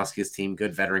on this Huskies team.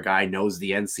 Good veteran guy, knows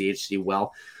the NCHC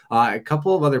well. A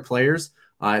couple of other players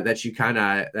that you kind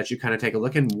of take a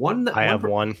look in. I have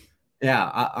one. Yeah,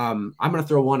 I'm going to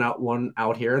throw one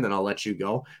out here, and then I'll let you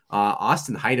go.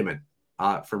 Austin Heidemann.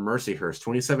 For Mercyhurst,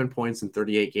 27 points in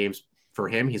 38 games for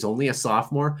him. He's only a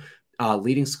sophomore,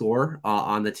 leading scorer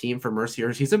on the team for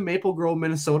Mercyhurst. He's a Maple Grove,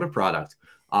 Minnesota product.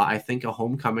 I think a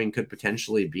homecoming could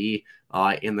potentially be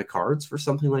in the cards for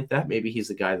something like that. Maybe he's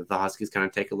a guy that the Huskies kind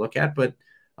of take a look at, but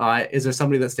is there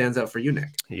somebody that stands out for you, Nick?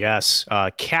 Yes.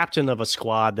 Captain of a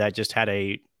squad that just had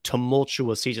a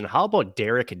tumultuous season. How about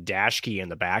Derek Dashke in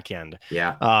the back end?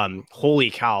 Yeah.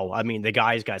 Holy cow. I mean, the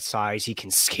guy's got size. He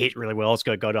can skate really well. He's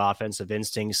got good offensive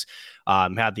instincts.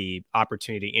 Had the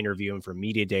opportunity to interview him for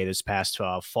Media Day this past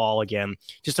fall again.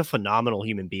 Just a phenomenal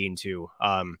human being, too.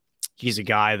 He's a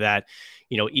guy that,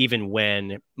 even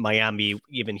when Miami,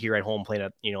 even here at home, playing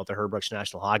at, the Herb Brooks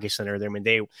National Hockey Center, I mean,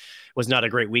 they was not a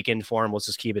great weekend for him. Let's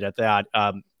just keep it at that.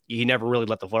 He never really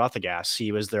let the foot off the gas.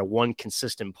 He was their one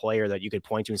consistent player that you could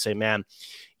point to and say, man,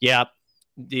 yeah,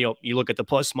 you look at the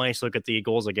plus minus, look at the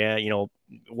goals again,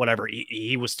 whatever,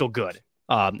 he was still good.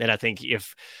 And I think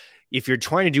if you're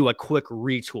trying to do a quick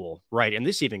retool, right, and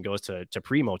this even goes to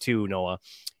Primo too, Noah,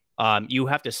 you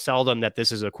have to sell them that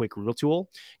this is a quick retool,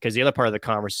 because the other part of the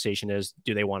conversation is,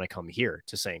 do they want to come here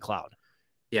to St. Cloud?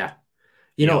 Yeah.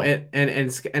 And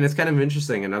it's kind of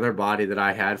interesting. Another body that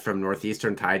I had from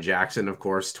Northeastern, Ty Jackson, of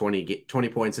course, 20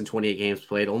 points in 28 games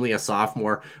played, only a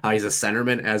sophomore. He's a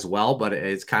centerman as well, but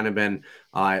it's kind of been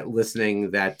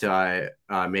listening that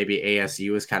maybe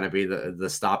ASU is kind of be the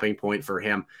stopping point for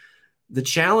him. The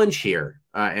challenge here,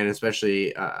 and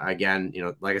especially, again,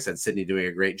 like I said, Sydney doing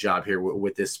a great job here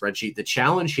with this spreadsheet. The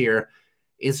challenge here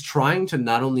is trying to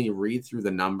not only read through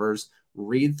the numbers,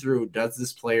 read through, does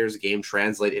this player's game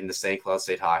translate into St. Cloud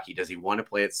State hockey? Does he want to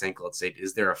play at St. Cloud State?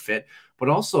 Is there a fit? But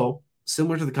also,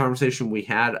 similar to the conversation we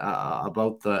had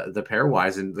about the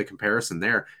pairwise and the comparison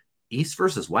there, East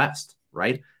versus West,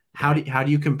 right? How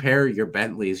do you compare your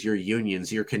Bentleys, your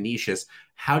Unions, your Canisius?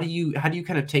 How do you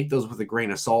kind of take those with a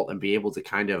grain of salt and be able to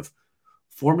kind of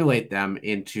formulate them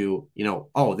into,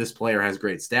 oh, this player has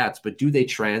great stats, but do they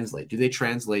translate? Do they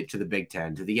translate to the Big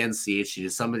Ten, to the NCHC, to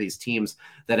some of these teams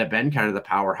that have been kind of the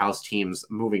powerhouse teams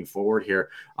moving forward here?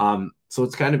 So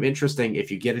it's kind of interesting if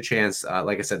you get a chance.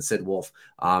 Like I said, Sid Wolf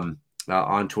on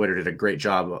Twitter did a great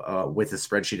job with the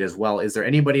spreadsheet as well. Is there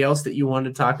anybody else that you want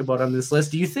to talk about on this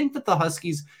list? Do you think that the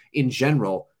Huskies in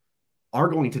general are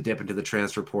going to dip into the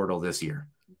transfer portal this year?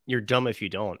 You're dumb if you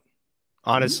don't.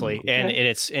 Honestly. Okay.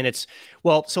 And it's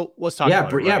well, so let's talk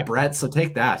about it. Yeah, right? Brett. So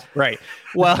take that. Right.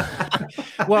 Well,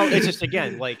 it's just,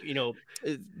 again, like,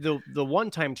 the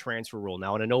one-time transfer rule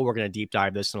now, and I know we're going to deep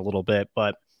dive this in a little bit,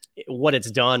 but what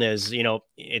it's done is,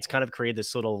 it's kind of created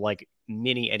this little like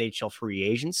mini NHL free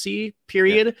agency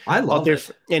period. Yeah, I love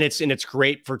it. And it's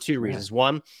great for two reasons. Yeah.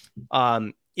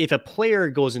 One, if a player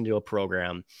goes into a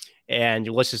program and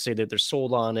let's just say that they're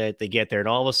sold on it, they get there and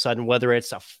all of a sudden, whether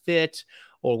it's a fit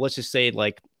or let's just say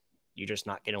like you're just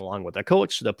not getting along with the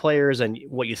coach, the players, and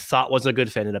what you thought was a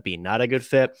good fit ended up being not a good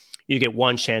fit, you get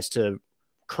one chance to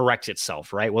correct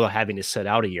itself, right? Without having to sit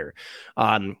out a year.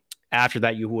 After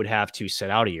that, you would have to sit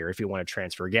out a year if you want to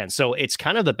transfer again. So it's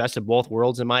kind of the best of both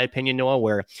worlds, in my opinion, Noah,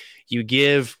 where you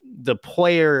give the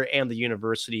player and the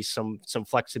university some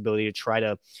flexibility to try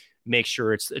to make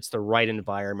sure it's the right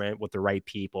environment with the right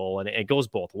people. And it goes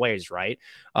both ways, right?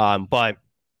 But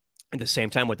at the same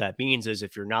time, what that means is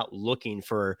if you're not looking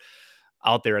for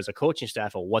out there as a coaching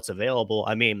staff of what's available,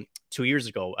 I mean, 2 years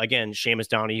ago, again, Seamus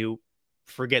Donahue,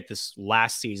 forget this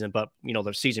last season, but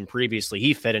the season previously,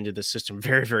 he fit into the system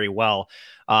very, very well,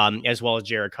 as well as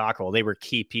Jared Cockrell. They were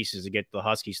key pieces to get the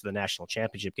Huskies to the national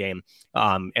championship game.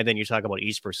 And then you talk about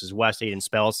East versus West, Aiden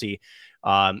Spelsey,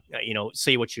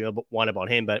 say what you want about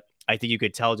him, but I think you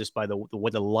could tell just by the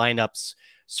way the lineups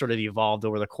sort of evolved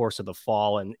over the course of the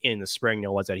fall and in the spring,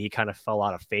 was that he kind of fell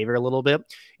out of favor a little bit.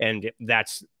 And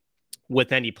that's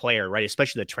with any player, right?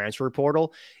 Especially the transfer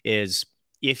portal is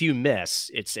if you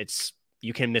miss,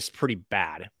 you can miss pretty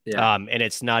bad. Yeah. And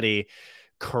it's not a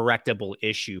correctable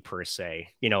issue per se,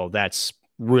 that's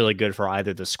really good for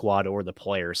either the squad or the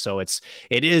player. So it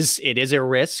is a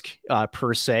risk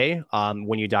per se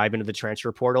when you dive into the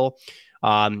transfer portal.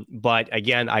 But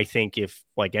again, I think if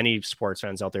like any sports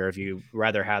fans out there, if you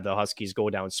rather have the Huskies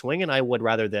go down swinging, I would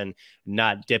rather than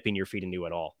not dipping your feet into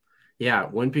it all. Yeah,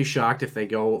 wouldn't be shocked if they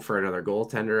go for another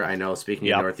goaltender. I know,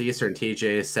 speaking of Northeastern,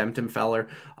 TJ Felter,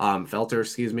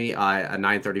 a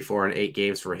 934 in 8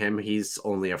 games for him. He's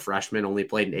only a freshman, only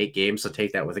played in 8 games, so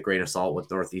take that with a grain of salt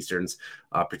with Northeastern's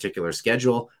particular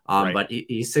schedule. Right. But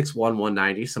he's 6'1",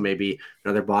 190, so maybe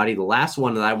another body. The last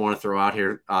one that I want to throw out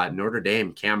here, Notre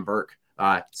Dame, Cam Burke.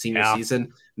 Senior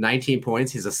season, 19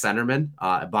 points. He's a centerman,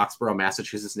 Boxborough,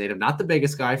 Massachusetts native. Not the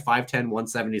biggest guy, 5'10",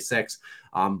 176.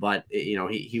 But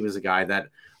he was a guy that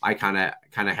I kind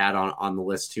of had on the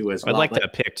list too as well. I like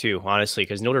that pick too, honestly,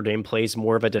 because Notre Dame plays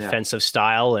more of a defensive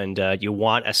style, and you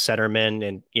want a centerman.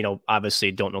 And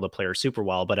obviously don't know the player super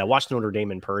well, but I watched Notre Dame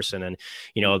in person, and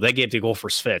they gave the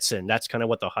gophers fits, and that's kind of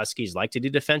what the Huskies like to do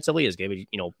defensively is give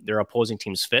their opposing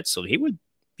teams fits. So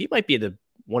he might be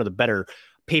one of the better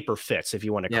paper fits, if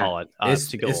you want to call it,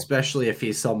 to go. Especially if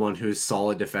he's someone who's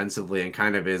solid defensively and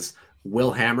kind of is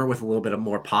Will Hammer with a little bit of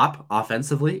more pop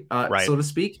offensively, Right. so to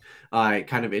speak.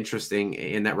 Kind of interesting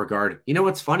in that regard. You know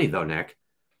what's funny though, Nick?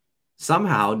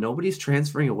 Somehow nobody's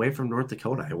transferring away from North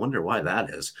Dakota. I wonder why that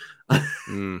is.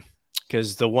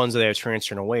 Because the ones that are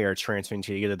transferring away are transferring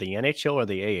to either the NHL or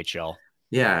the AHL.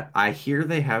 Yeah, I hear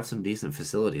they have some decent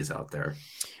facilities out there.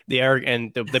 They are,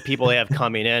 and the people they have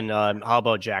coming in. How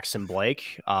about Jackson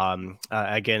Blake?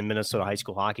 Again, Minnesota high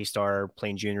school hockey star,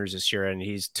 playing juniors this year, and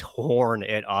he's torn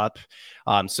it up.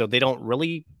 So they don't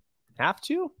really have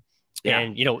to. Yeah.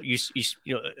 And you know,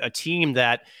 a team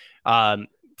that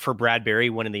for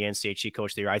Bradbury winning the NCHC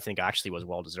Coach of the Year, I think actually was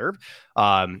well deserved.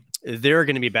 They're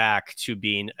going to be back to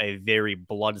being a very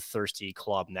bloodthirsty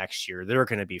club next year. They're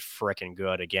going to be freaking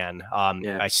good again.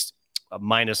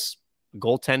 Minus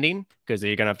goaltending, because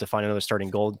you're gonna have to find another starting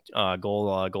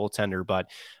goaltender, but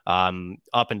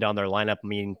up and down their lineup, I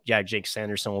mean, yeah, Jake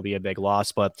Sanderson will be a big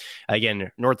loss, but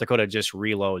again, North Dakota just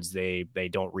reloads. They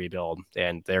don't rebuild,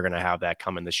 and they're gonna have that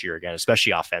coming this year again,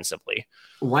 especially offensively.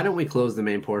 Why don't we close the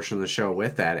main portion of the show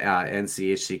with that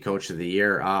NCHC Coach of the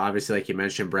Year? Obviously, like you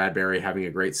mentioned, Bradbury having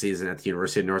a great season at the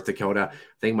University of North Dakota.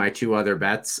 I think my two other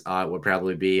bets would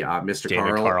probably be Mr.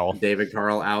 David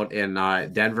Carl out in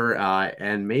Denver,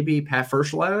 and maybe Pat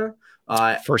Ferschweiler.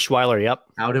 Ferschweiler, yep.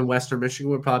 Out in Western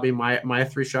Michigan would probably be my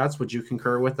three shots. Would you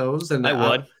concur with those? And I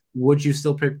would. Would you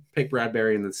still pick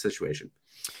Bradbury in this situation?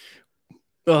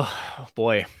 Oh,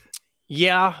 boy.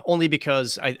 Yeah, only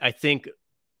because I think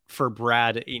for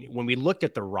Brad, when we looked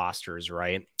at the rosters,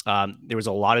 right, there was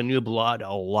a lot of new blood,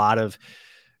 the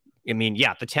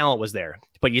talent was there,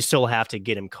 but you still have to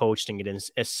get him coached and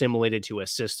get assimilated to a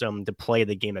system to play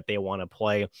the game that they want to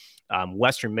play.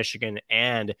 Western Michigan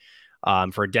and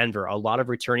for Denver, a lot of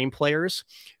returning players.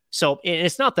 So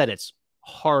it's not that it's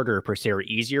harder per se or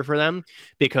easier for them,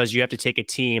 because you have to take a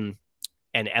team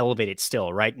and elevate it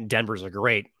still, right? And Denver's a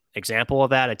great example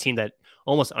of that, a team that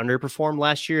almost underperformed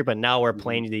last year, but now we're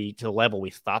playing to the level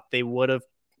we thought they would have,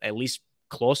 at least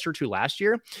closer to last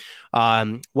year.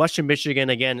 Western Michigan,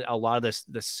 again, a lot of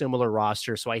the similar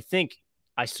roster. So I think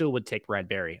I still would take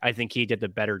Bradbury. I think he did the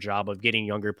better job of getting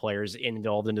younger players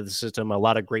involved into the system. A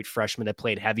lot of great freshmen that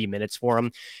played heavy minutes for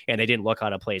him, and they didn't look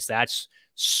out of place. That's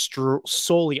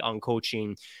solely on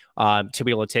coaching, to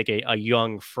be able to take a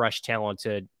young, fresh,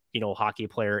 talented, hockey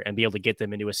player and be able to get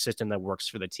them into a system that works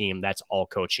for the team. That's all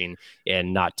coaching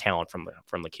and not talent from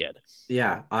the kid.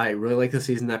 Yeah, I really like the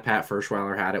season that Pat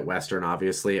Ferschweiler had at Western.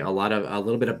 Obviously, a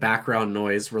little bit of background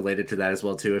noise related to that as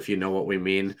well too, if you know what we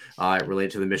mean,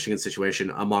 related to the Michigan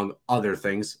situation, among other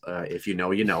things. If you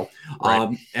know, you know.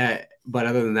 Right. But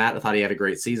other than that, I thought he had a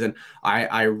great season.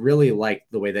 I really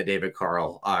liked the way that David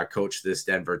Carl coached this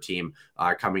Denver team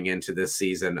coming into this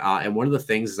season. And one of the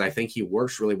things is I think he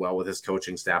works really well with his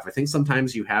coaching staff. I think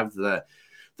sometimes you have the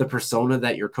persona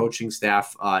that your coaching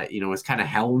staff, is kind of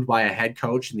helmed by a head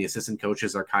coach, and the assistant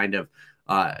coaches are kind of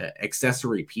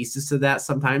accessory pieces to that.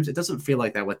 Sometimes it doesn't feel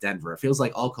like that with Denver. It feels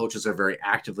like all coaches are very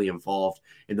actively involved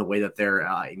in the way that they're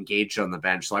engaged on the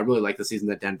bench. So I really like the season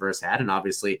that Denver has had. And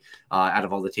obviously, out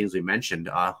of all the teams we mentioned,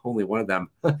 only one of them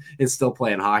is still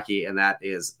playing hockey, and that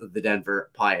is the Denver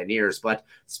Pioneers. But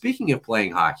speaking of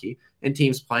playing hockey and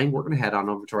teams playing, we're going to head on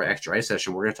over to our extra ice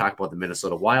session. We're going to talk about the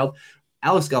Minnesota Wild.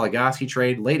 Alex Goligoski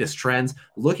trade, latest trends,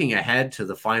 looking ahead to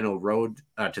the final road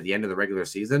to the end of the regular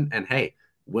season. And hey,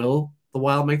 will the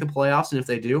Wild make the playoffs? And if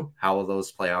they do, how will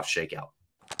those playoffs shake out?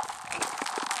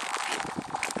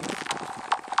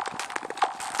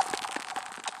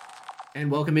 And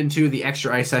welcome into the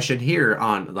extra ice session here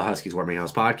on the Huskies Warming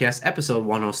House Podcast, episode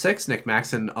 106. Nick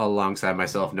Maxon alongside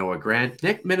myself, Noah Grant.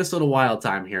 Nick, Minnesota Wild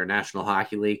time here, National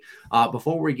Hockey League.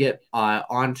 Before we get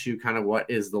on to kind of what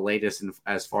is the latest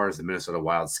as far as the Minnesota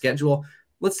Wild schedule,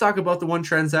 let's talk about the one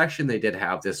transaction they did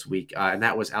have this week, and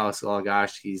that was Alex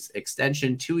Goligoski's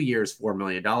extension, 2 years, $4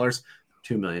 million, $2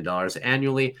 million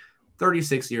annually.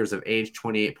 36 years of age,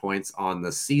 28 points on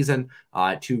the season,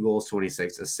 2 goals,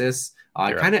 26 assists.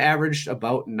 Kind of averaged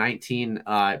about 19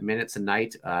 minutes a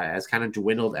night, has kind of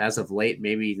dwindled as of late.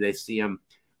 Maybe they see him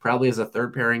probably as a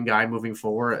third pairing guy moving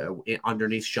forward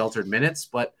underneath sheltered minutes.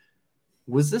 But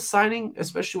was this signing,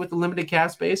 especially with the limited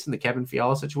cap space and the Kevin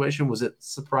Fiala situation, was it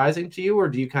surprising to you, or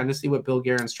do you kind of see what Bill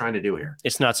Guerin's trying to do here?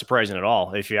 It's not surprising at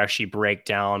all if you actually break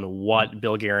down what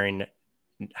Bill Guerin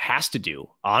has to do,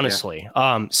 honestly.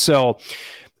 Yeah. So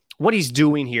what he's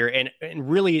doing here, and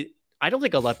really, I don't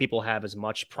think a lot of people have as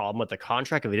much problem with the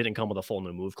contract if it didn't come with a full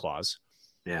no move clause.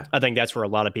 Yeah. I think that's where a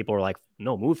lot of people are like,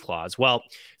 no move clause. Well,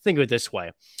 think of it this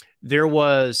way. There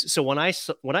was, so when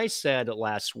I said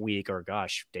last week, or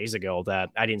gosh, days ago, that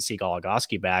I didn't see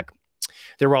Goligoski back,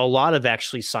 there were a lot of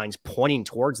actually signs pointing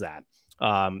towards that,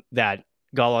 that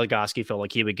Goligoski felt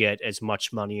like he would get as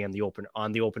much money on the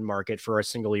open market for a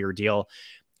single year deal.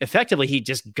 Effectively, he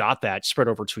just got that spread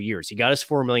over 2 years. He got his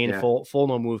 $4 million full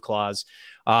no move clause.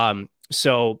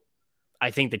 So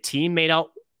I think the team made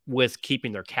out with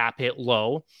keeping their cap hit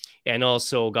low, and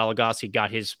also Goligoski got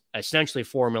his essentially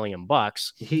 $4 million.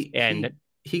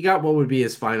 He got what would be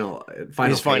his final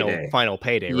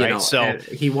payday, right? So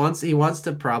he wants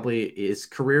to probably, his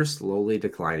career slowly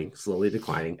declining.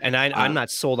 And I'm not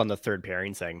sold on the third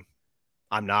pairing thing.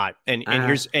 I'm not. And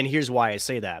here's why I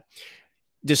say that.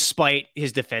 Despite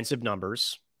his defensive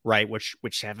numbers, right, which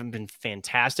haven't been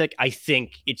fantastic, I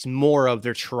think it's more of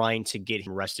they're trying to get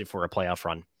him rested for a playoff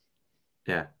run.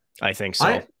 Yeah. I think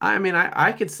so.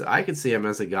 I could see him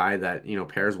as a guy that,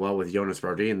 pairs well with Jonas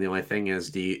Brodin. And the only thing is,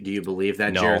 do you believe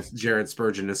that Jared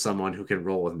Spurgeon is someone who can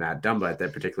roll with Matt Dumba at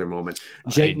that particular moment?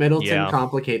 Jake Middleton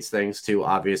complicates things too,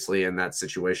 obviously, in that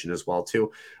situation as well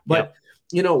too. But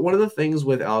one of the things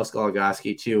with Alex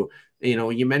Goligoski too,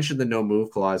 you mentioned the no move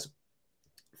clause.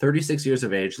 36 years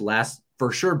of age, last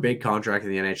for sure big contract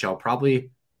in the NHL, probably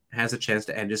has a chance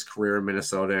to end his career in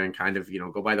Minnesota and kind of,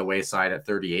 go by the wayside at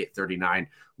 38, 39.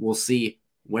 We'll see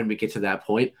when we get to that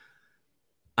point.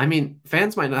 I mean,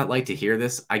 fans might not like to hear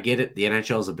this. I get it. The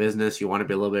NHL is a business. You want to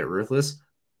be a little bit ruthless.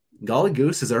 Golly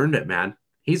Goose has earned it, man.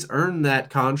 He's earned that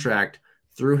contract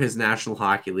through his National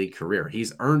Hockey League career.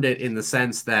 He's earned it in the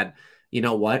sense that, you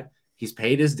know what? He's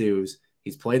paid his dues.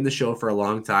 He's played in the show for a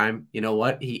long time. You know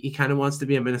what? He kind of wants to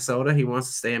be in Minnesota. He wants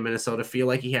to stay in Minnesota, feel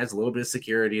like he has a little bit of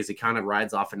security as he kind of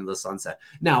rides off into the sunset.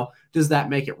 Now, does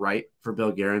that make it right for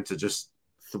Bill Guerin to just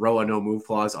throw a no-move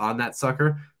clause on that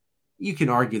sucker? You can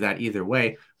argue that either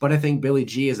way, but I think Billy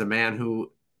G is a man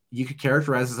who you could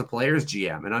characterize as a player's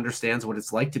GM and understands what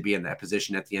it's like to be in that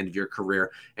position at the end of your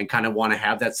career and kind of want to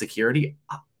have that security.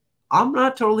 I'm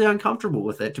not totally uncomfortable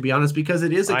with it, to be honest, because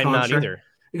it is a contract. I'm not either.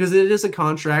 Because it is a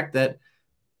contract that,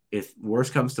 if worse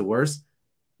comes to worse,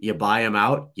 you buy him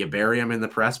out, you bury him in the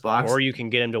press box. Or you can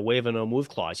get him to waive a no-move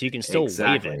clause. You can still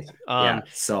waive it.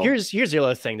 So here's the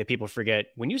other thing that people forget.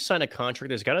 When you sign a contract,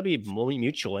 there's got to be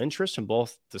mutual interest from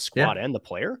both the squad and the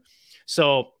player.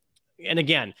 So, and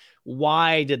again,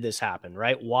 why did this happen,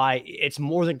 right? Why? It's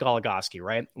more than Goligoski,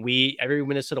 right? Every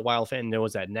Minnesota Wild fan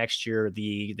knows that next year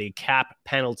the cap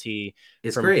penalty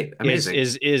is great. Amazing.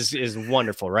 is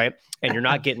wonderful, right? And you're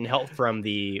not getting help from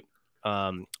the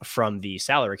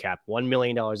salary cap, $1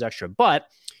 million extra. But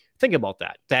think about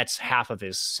that. That's half of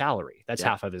his salary.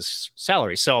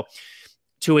 So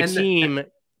to a team,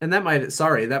 and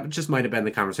that just might have been the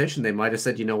conversation. They might have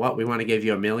said, you know what, we want to give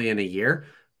you $1 million a year,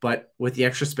 but with the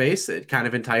extra space, it kind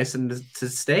of enticed him to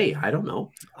stay. I don't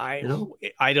know. I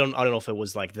don't know if it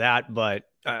was like that, but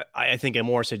I think it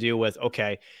more has to do with,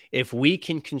 okay, if we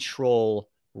can control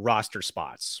roster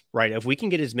spots, right? If we can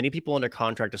get as many people under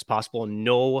contract as possible and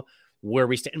know where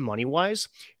we stand money wise,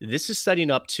 this is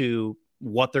setting up to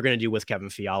what they're going to do with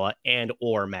Kevin Fiala and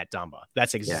or Matt Dumba.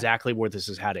 That's exactly where this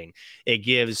is heading. It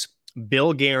gives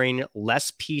Bill Guerin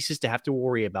less pieces to have to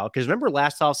worry about. Because remember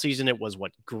last offseason, it was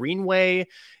Greenway.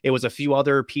 It was a few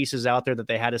other pieces out there that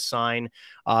they had to sign.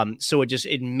 So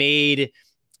it made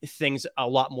things a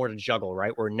lot more to juggle,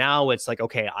 right? Where now it's like,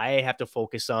 okay, I have to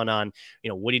focus on,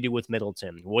 what do you do with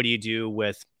Middleton? What do you do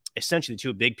with essentially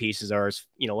two big pieces are,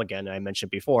 again, I mentioned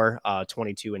before,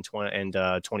 22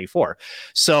 and 24.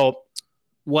 So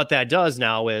what that does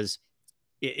now is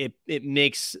it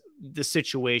makes the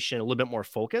situation a little bit more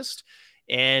focused.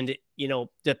 And,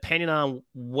 depending on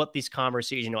what these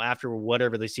conversations, after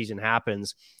whatever the season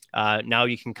happens, now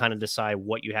you can kind of decide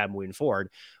what you have moving forward.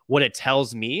 What it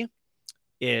tells me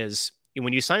is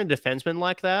when you sign a defenseman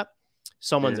like that,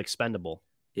 someone's expendable.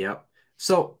 Yep.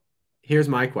 So here's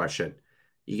my question.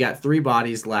 You got three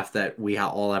bodies left that we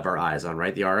all have our eyes on,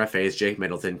 right? The RFAs, Jake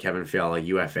Middleton, Kevin Fiala,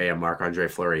 UFA, and Marc-Andre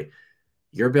Fleury.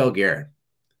 You're Bill Guerin.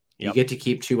 You get to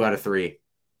keep 2 out of 3.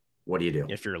 What do you do?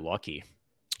 If you're lucky.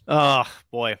 Oh,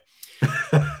 boy.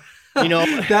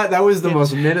 that was the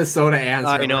most Minnesota answer.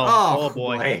 I know. Oh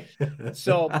boy.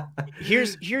 So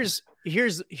here's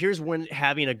when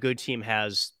having a good team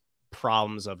has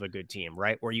problems of a good team,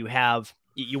 right? Where you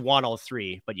want all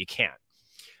 3, but you can't.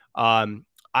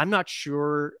 I'm not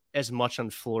sure as much on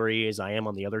Fleury as I am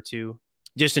on the other 2,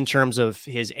 just in terms of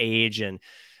his age. And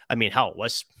I mean,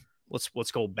 let's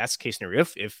go best case scenario.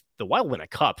 If the Wild win a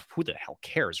cup, who the hell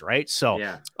cares, right? So,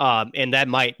 and that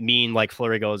might mean like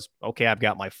Fleury goes, okay, I've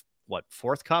got my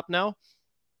 4th cup now,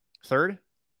 3rd,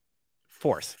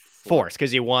 4th. Fourth,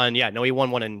 because he won. Yeah, no, he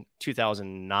won one in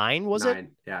 2009, was it?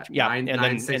 Yeah, Yeah, and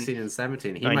then 16 and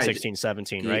 17. He 9, might 16,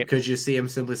 17, right? Could you see him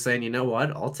simply saying, you know what,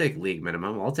 I'll take league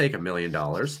minimum. I'll take $1 million.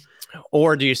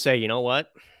 Or do you say, you know what,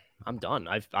 I'm done.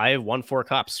 I have won 4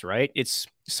 cups, right? It's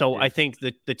so I think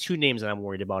the two names that I'm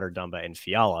worried about are Dumba and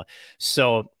Fiala.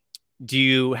 So do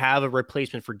you have a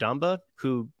replacement for Dumba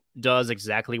who does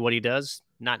exactly what he does?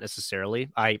 Not necessarily.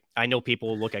 I know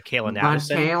people look at Kalen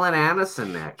Addison. Kalen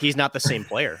Addison, Nick. He's not the same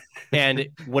player. And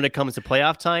when it comes to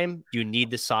playoff time, you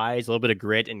need the size, a little bit of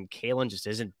grit, and Kalen just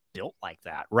isn't built like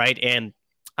that, right? And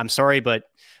I'm sorry, but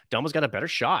Dumba's got a better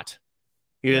shot.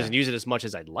 He doesn't use it as much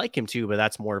as I'd like him to, but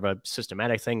that's more of a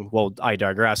systematic thing. Well, I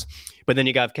digress. But then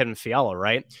you got Kevin Fiala,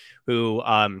 right? Who,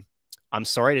 I'm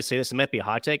sorry to say this, it might be a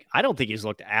hot take. I don't think he's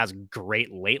looked as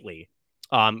great lately.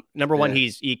 Number one,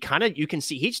 you can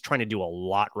see he's trying to do a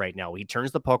lot right now. He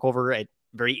turns the puck over at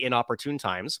very inopportune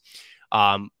times.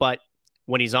 But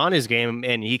when he's on his game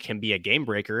and he can be a game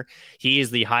breaker, he is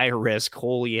the high risk,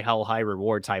 holy hell, high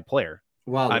reward type player.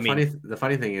 Well, the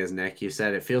funny thing is, Nick, you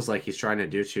said it feels like he's trying to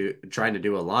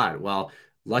do a lot. Well,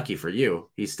 lucky for you,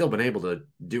 he's still been able to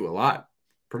do a lot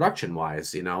production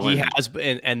wise, you know. He has,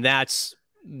 and that's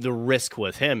the risk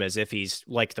with him, is if he's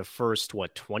like the first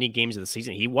 20 games of the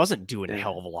season, he wasn't doing a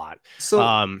hell of a lot.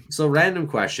 So random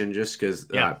question, just because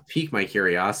piqued my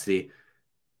curiosity.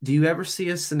 Do you ever see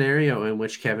a scenario in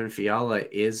which Kevin Fiala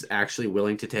is actually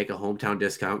willing to take a hometown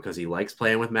discount because he likes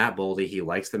playing with Matt Boldy, he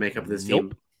likes to make up this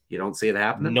team? You don't see it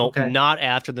happening? Nope, not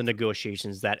after the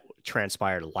negotiations that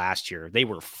transpired last year. They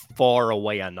were far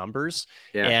away on numbers,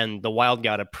 and the Wild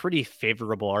got a pretty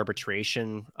favorable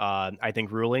arbitration, I think,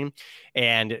 ruling.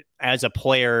 And as a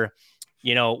player,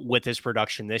 you know, with his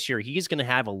production this year, he's going to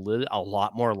have a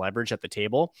lot more leverage at the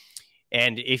table.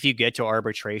 And if you get to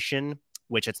arbitration,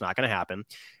 which it's not going to happen,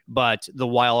 but the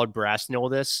Wild brass know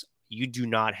this, you do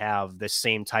not have the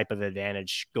same type of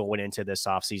advantage going into this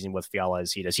offseason with Fiala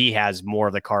as he does. He has more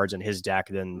of the cards in his deck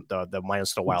than the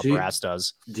Minnesota Wild brass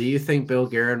does. Do you think Bill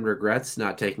Guerin regrets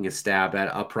not taking a stab at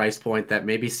a price point that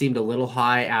maybe seemed a little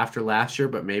high after last year,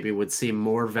 but maybe would seem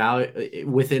more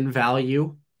within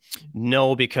value?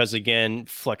 No, because again,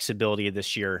 flexibility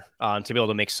this year to be able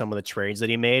to make some of the trades that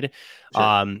he made.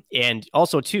 Sure. And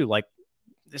also too, like,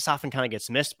 this often kind of gets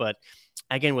missed, but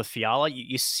again, with Fiala,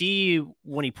 you see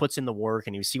when he puts in the work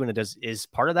and you see when it does, is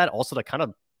part of that also to kind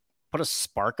of put a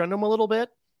spark on him a little bit.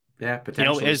 Yeah.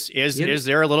 Potentially. You know, is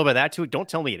there a little bit of that too? Don't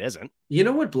tell me it isn't. You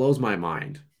know what blows my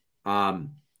mind? The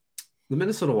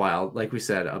Minnesota Wild, like we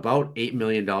said, about $8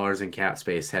 million in cap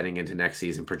space heading into next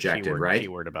season projected, right?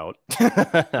 Keyword about.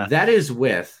 That is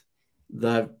with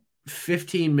the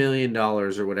 $15 million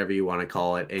or whatever you want to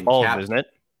call it. In 12, cap, isn't it?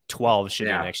 12 should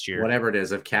be next year. Whatever it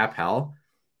is of cap hell.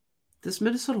 This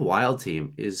Minnesota Wild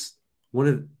team is one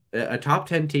of a top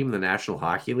 10 team in the National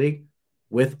Hockey League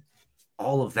with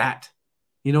all of that.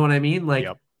 You know what I mean? Like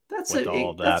that's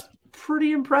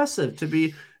pretty impressive to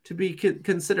be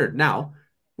considered. Now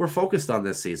we're focused on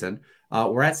this season.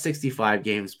 We're at 65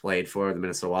 games played for the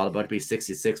Minnesota Wild, about to be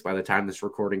 66 by the time this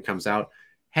recording comes out,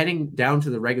 heading down to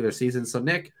the regular season. So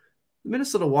Nick, the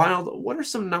Minnesota Wild, what are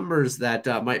some numbers that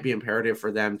might be imperative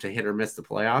for them to hit or miss the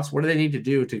playoffs? What do they need to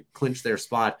do to clinch their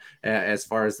spot as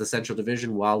far as the Central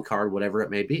Division, wild card, whatever it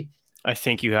may be? I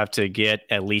think you have to get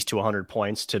at least to 100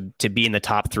 points to be in the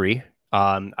top 3.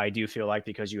 I do feel like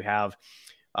because you have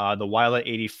the Wild at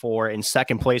 84 in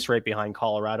second place, right behind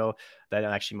Colorado. That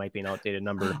actually might be an outdated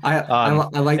number. I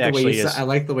like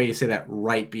the way you say that,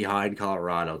 right behind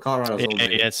Colorado. Colorado's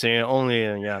only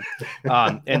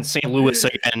and St. Louis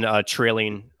again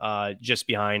trailing just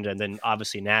behind, and then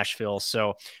obviously Nashville.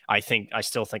 So I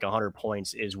still think 100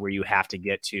 points is where you have to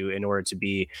get to in order to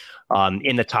be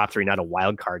in the top 3, not a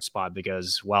wild card spot.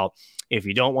 Because, well, if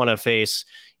you don't want to face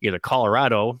either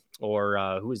Colorado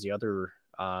or who is the other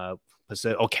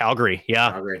Calgary.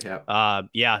 Calgary,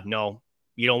 no,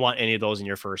 you don't want any of those in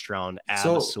your first round.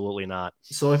 Absolutely not.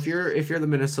 So if you're the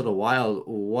Minnesota Wild,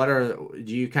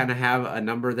 do you kind of have a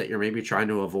number that you're maybe trying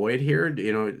to avoid here?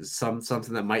 You know,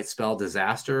 something that might spell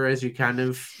disaster as you kind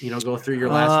of, you know, go through your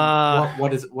last.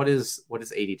 What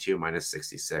is 82 minus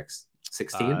 66?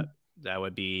 16? That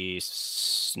would be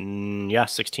 16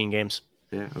 games.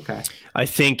 Yeah. Okay. I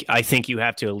think you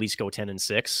have to at least go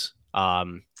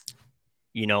 10-6.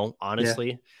 You know,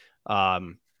 honestly,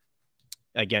 again,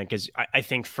 because I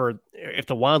think if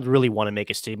the Wild really want to make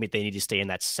a statement, they need to stay in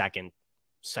that second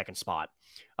spot.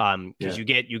 Because you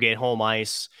get home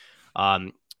ice.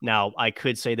 Now I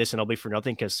could say this and I'll be for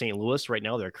nothing, because St. Louis right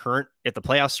now, if the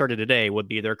playoffs started today, would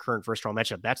be their current first round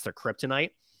matchup. That's their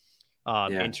kryptonite.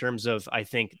 In terms of, I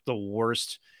think, the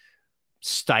worst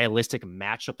stylistic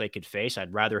matchup they could face,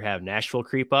 I'd rather have Nashville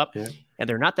creep up, and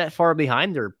they're not that far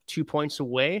behind. They're 2 points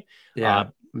away. Yeah.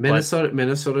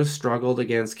 Minnesota struggled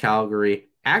against Calgary.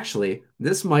 Actually,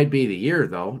 this might be the year,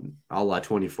 though, a la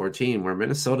 2014, where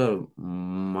Minnesota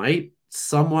might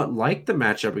somewhat like the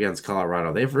matchup against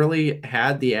Colorado. They've really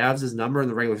had the Avs' number in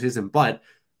the regular season, but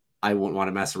I wouldn't want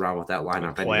to mess around with that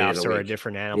lineup. Playoffs are a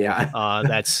different animal. Yeah.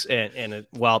 That's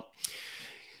well,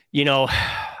 you know,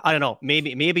 I don't know.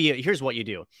 Maybe here's what you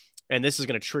do, and this is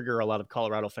going to trigger a lot of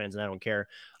Colorado fans, and I don't care.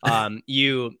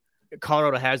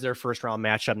 Colorado has their first round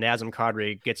matchup. Nazem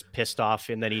Kadri gets pissed off,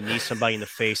 and then he knees somebody in the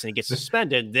face, and he gets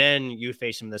suspended. Then you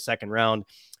face him in the second round.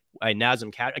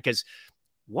 Nazem Kadri, because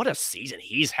what a season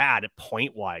he's had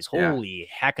point wise. Holy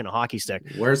heck in a hockey stick.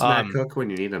 Where's Matt Cook when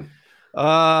you need him?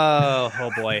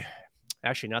 Oh boy.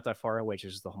 Actually, not that far away, which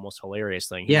is the most hilarious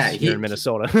thing. He's here in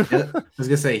Minnesota. I was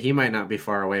gonna say he might not be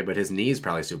far away, but his knee's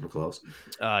probably super close.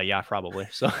 Yeah, probably.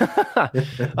 So,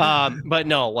 but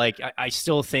no, like I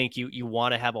still think you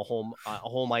want to have a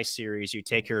home ice series. You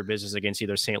take care of business against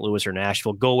either St. Louis or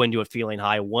Nashville. Go into it feeling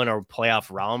high. Win a playoff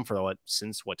round for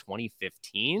since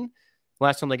 2015.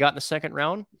 Last time they got in the second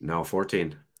round? No,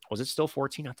 14. Was it still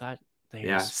 14? I thought.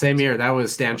 Same year. That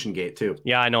was Stanchion Gate too.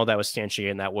 Yeah, I know that was Stanchion,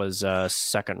 and that was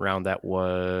second round. That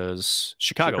was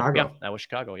Chicago. Yeah, that was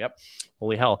Chicago. Yep.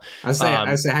 Holy hell! I say,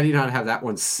 how do you not have that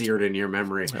one seared in your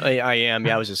memory? I am.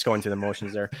 Yeah, I was just going through the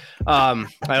motions there. I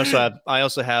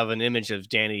also have an image of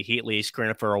Danny Heatley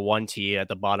screening for a 1T at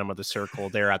the bottom of the circle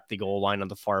there at the goal line on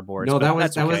the far boards. No,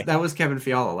 that was Kevin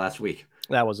Fiala last week.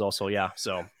 That was also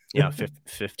So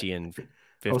 50 and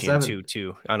 15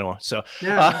 2 I don't know. So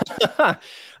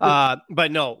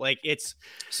but no, like it's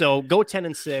so go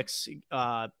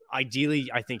 10-6.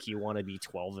 Ideally, I think you want to be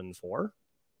 12-4.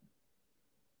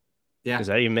 Yeah. Does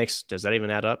that even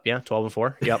add up? Yeah,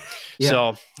 12-4. Yep. Yeah.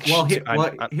 So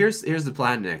here's the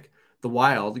plan, Nick. The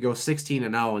Wild go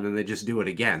 16-0 and then they just do it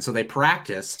again. So they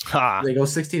practice. They go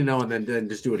 16-0 and then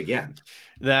just do it again.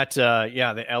 That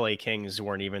the LA Kings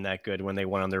weren't even that good when they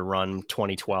went on their run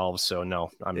 2012. So no,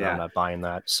 I'm not buying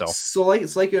that. So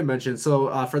like you mentioned.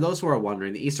 So for those who are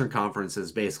wondering, the Eastern Conference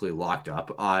is basically locked up.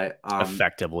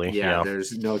 Effectively. Yeah,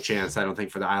 there's no chance, I don't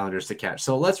think, for the Islanders to catch.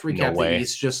 So let's recap the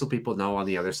East just so people know on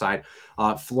the other side.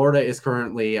 Florida is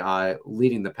currently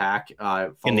leading the pack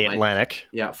in the Atlantic.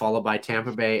 Followed by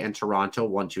Tampa Bay and Toronto,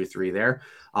 1, 2, 3 there.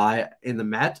 In the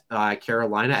Met,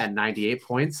 Carolina at 98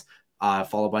 points.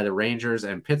 Followed by the Rangers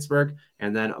and Pittsburgh,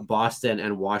 and then Boston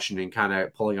and Washington kind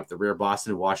of pulling up the rear.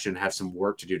 Boston and Washington have some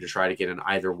work to do to try to get an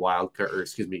either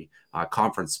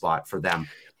conference spot for them.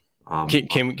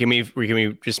 Can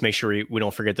we just make sure we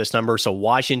don't forget this number? So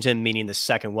Washington, meaning the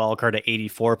second wild card at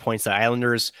 84 points. The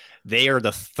Islanders, they are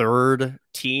the third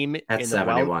team at in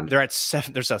 71. They're at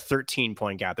 7. There's a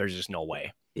 13-point gap. There's just no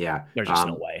way. Yeah, there's just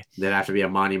no way. That'd have to be a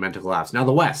monumental collapse. Now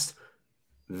the West,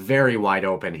 very wide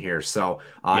open here. So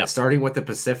starting with the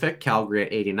Pacific, Calgary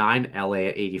at 89, LA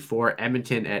at 84,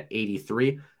 Edmonton at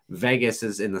 83. Vegas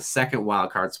is in the second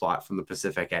wild card spot from the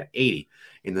Pacific at 80.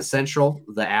 In the Central,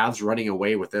 the Avs running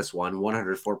away with this one,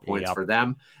 104 points for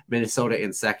them. Minnesota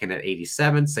in second at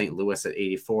 87, St. Louis at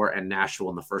 84, and Nashville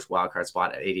in the first wild card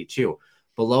spot at 82.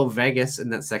 Below Vegas in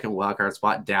that second wildcard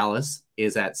spot, Dallas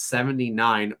is at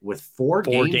 79 with four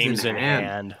games in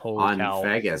hand on cow.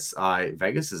 Vegas.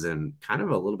 Vegas is in kind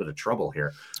of a little bit of trouble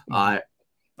here.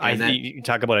 You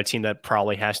talk about a team that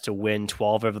probably has to win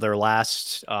 12 of their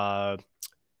last. They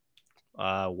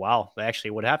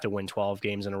actually would have to win 12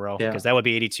 games in a row because that would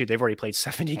be 82. They've already played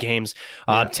 70 games.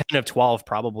 10 of 12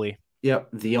 probably. Yep.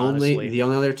 The only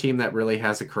other team that really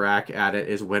has a crack at it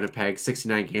is Winnipeg.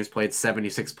 69 games played,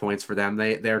 76 points for them.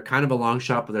 They're kind of a long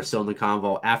shot, but they're still in the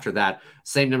convo. After that,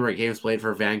 same number of games played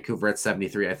for Vancouver at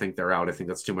 73. I think they're out. I think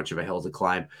that's too much of a hill to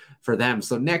climb for them.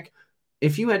 So Nick,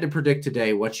 if you had to predict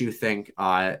today what you think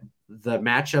the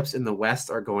matchups in the West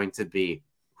are going to be,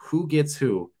 who gets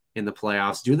who in the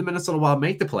playoffs? Do the Minnesota Wild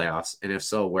make the playoffs? And if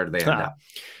so, where do they end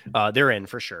up? They're in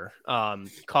for sure.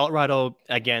 Colorado,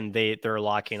 again, they're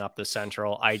locking up the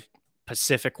Central.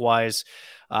 Pacific wise,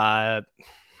 I'm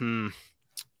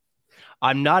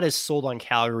not as sold on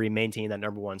Calgary maintaining that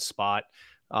number one spot.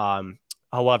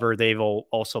 However, they've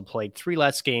also played 3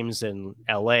 less games in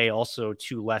LA, also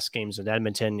 2 less games in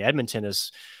Edmonton. Edmonton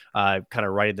is kind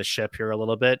of righted the ship here a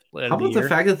little bit. How about the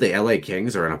fact that the LA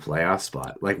Kings are in a playoff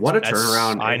spot? Like, what a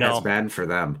turnaround it has been for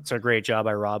them. It's a great job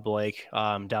by Rob Blake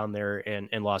down there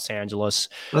in Los Angeles.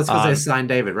 That's because they signed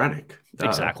David Rennick.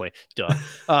 Exactly. Duh.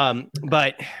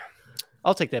 But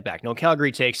I'll take that back. No,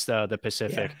 Calgary takes the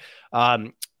Pacific. Yeah.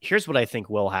 Here's what I think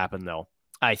will happen, though.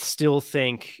 I still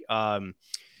think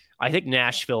I think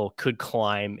Nashville could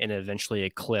climb and eventually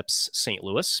eclipse St.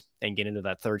 Louis and get into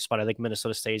that third spot. I think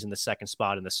Minnesota stays in the second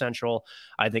spot in the Central.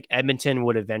 I think Edmonton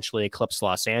would eventually eclipse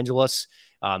Los Angeles.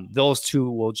 Those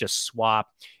two will just swap.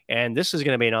 And this is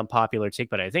going to be an unpopular take,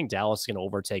 but I think Dallas is going to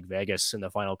overtake Vegas in the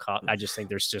final cut. I just think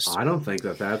there's just... I don't think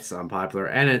that that's unpopular.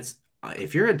 And it's,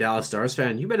 if you're a Dallas Stars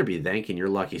fan, you better be thanking your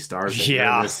lucky stars that you're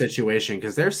in this situation,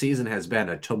 because their season has been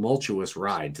a tumultuous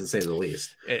ride, to say the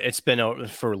least. It's been,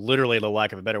 for literally the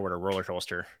lack of a better word, a roller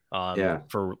coaster.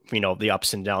 For the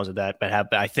ups and downs of that.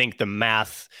 But I think the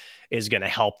math is going to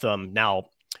help them. Now,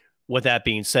 with that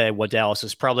being said, what Dallas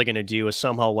is probably going to do is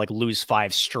somehow lose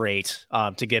 5 straight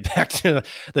to get back to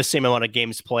the same amount of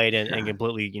games played and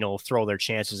completely, throw their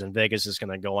chances. And Vegas is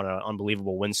going to go on an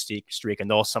unbelievable win streak, and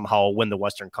they'll somehow win the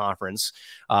Western Conference.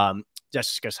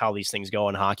 Just because how these things go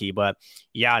in hockey. But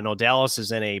yeah, no, Dallas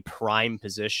is in a prime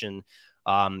position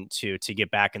to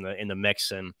get back in the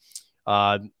mix. And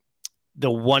the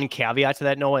one caveat to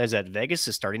that, Noah, is that Vegas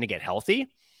is starting to get healthy.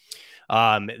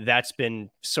 That's been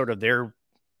sort of their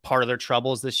part of their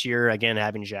troubles this year. Again,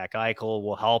 having Jack Eichel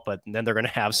will help, but then they're going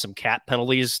to have some cap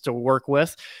penalties to work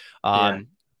with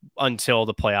until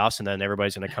the playoffs, and then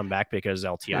everybody's going to come back because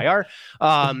LTIR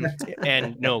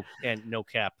and no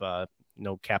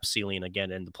cap ceiling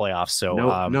again in the playoffs. So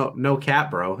no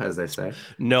cap, bro, as they say.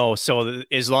 No. So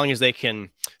as long as they can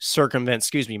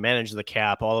manage the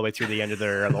cap all the way through the end of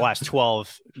the last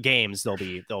 12 games, they'll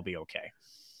be okay.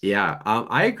 Yeah,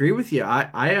 I agree with you.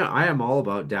 I am all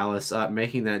about Dallas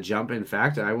making that jump. In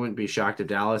fact, I wouldn't be shocked if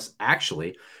Dallas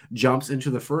actually jumps into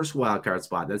the first wild card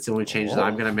spot. That's the only change that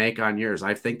I'm going to make on yours.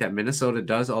 I think that Minnesota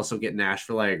does also get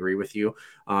Nashville. I agree with you.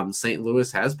 St.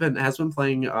 Louis has been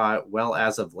playing well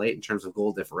as of late in terms of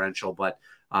goal differential, but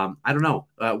I don't know.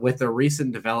 With the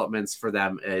recent developments for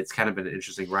them, it's kind of been an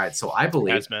interesting ride. So I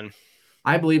believe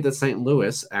that St.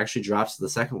 Louis actually drops to the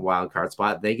second wild card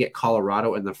spot. They get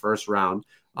Colorado in the first round.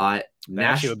 That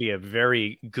actually would be a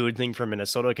very good thing for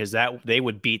Minnesota, because they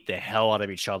would beat the hell out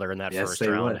of each other in that first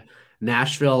round. Would.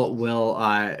 Nashville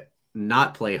will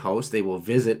not play host. They will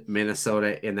visit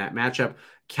Minnesota in that matchup.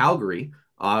 Calgary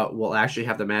will actually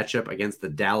have the matchup against the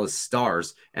Dallas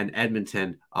Stars, and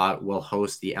Edmonton will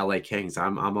host the LA Kings.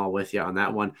 I'm all with you on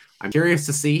that one. I'm curious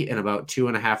to see in about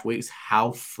 2.5 weeks how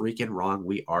freaking wrong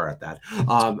we are at that.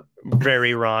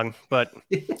 Very wrong, but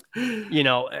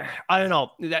I don't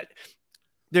know that.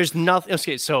 There's nothing.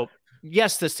 Okay, so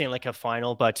yes, the Stanley Cup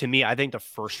final, but to me, I think the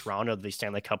first round of the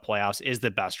Stanley Cup playoffs is the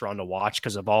best round to watch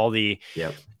because of all the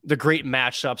great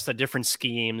matchups, the different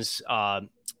schemes. And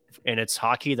it's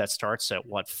hockey that starts at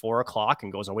 4:00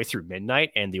 and goes all the way through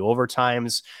midnight, and the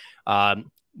overtimes.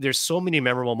 There's so many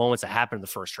memorable moments that happen in the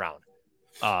first round.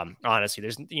 Honestly,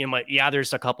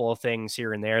 there's a couple of things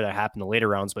here and there that happen in the later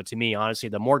rounds, but to me, honestly,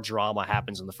 the more drama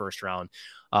happens in the first round.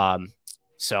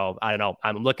 So I don't know.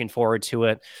 I'm looking forward to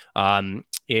it.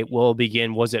 It will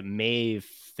begin. Was it May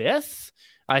 5th?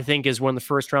 I think is when the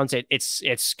first rounds. It's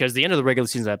because the end of the regular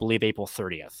season, I believe, April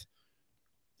 30th.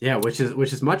 Yeah, which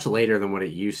is much later than what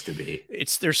it used to be.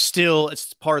 It's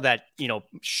part of that,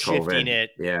 shifting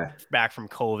COVID. it back from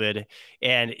COVID,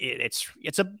 and it's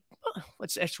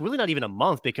really not even a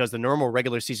month, because the normal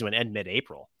regular season would end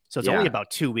mid-April, so it's only about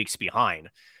 2 weeks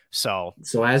behind. So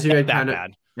as you had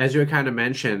kind of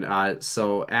mentioned,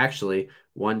 so actually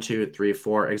 1, 2, 3,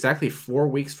 4, exactly 4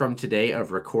 weeks from today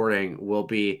of recording will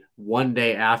be one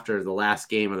day after the last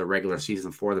game of the regular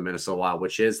season for the Minnesota Wild,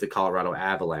 which is the Colorado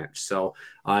Avalanche. So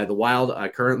the Wild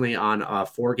currently on a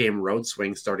 4-game road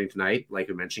swing starting tonight. Like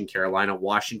we mentioned, Carolina,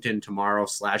 Washington tomorrow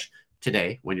 /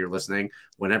 today when you're listening,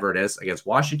 whenever it is, against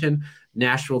Washington,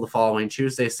 Nashville the following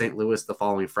Tuesday, St. Louis the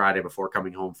following Friday, before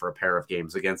coming home for a pair of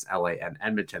games against LA and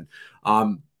Edmonton.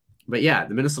 But yeah,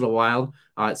 the Minnesota Wild,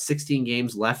 16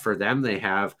 games left for them. They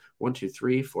have 1, 2,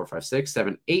 3, 4, 5, 6,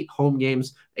 7, 8 home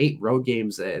games, 8 road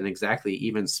games, and exactly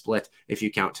even split if you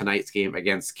count tonight's game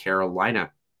against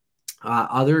Carolina.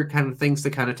 Other kind of things to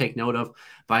kind of take note of,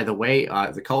 by the way,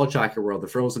 the college hockey world, the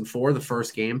Frozen Four, the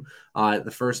first game,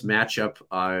 the first matchup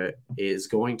is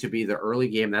going to be the early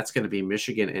game. That's going to be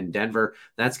Michigan and Denver.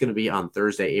 That's going to be on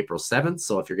Thursday, April 7th.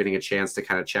 So if you're getting a chance to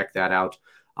kind of check that out,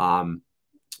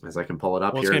 as I can pull it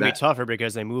up here. It's going to be tougher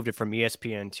because they moved it from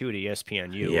ESPN2 to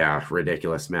ESPNU. Yeah,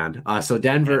 ridiculous, man. So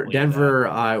Denver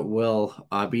will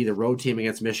be the road team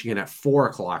against Michigan at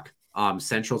 4:00.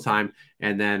 Central time,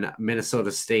 and then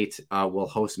Minnesota State will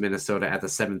host Minnesota at the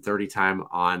 7:30 time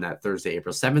on that Thursday,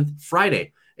 April 7th.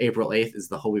 Friday, April 8th is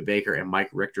the Hobie Baker and Mike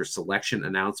Richter selection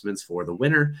announcements for the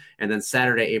winner, and then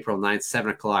Saturday, April 9th,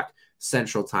 7:00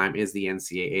 Central time is the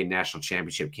NCAA National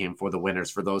Championship game for the winners,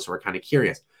 for those who are kind of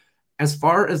curious. as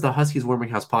far as the Huskies Warming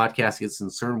House podcast is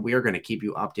concerned, we are going to keep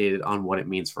you updated on what it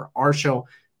means for our show,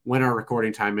 when our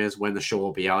recording time is, when the show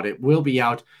will be out. It will be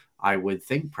out, I would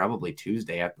think, probably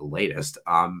Tuesday at the latest.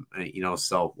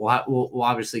 So we'll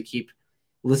obviously keep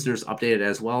listeners updated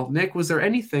as well. Nick, was there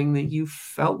anything that you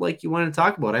felt like you wanted to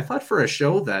talk about? I thought for a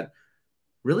show that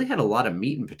really had a lot of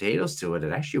meat and potatoes to it,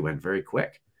 it actually went very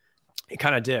quick. It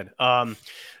kind of did.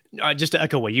 Just to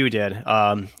echo what you did,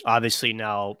 obviously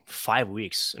now 5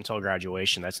 weeks until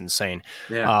graduation. That's insane.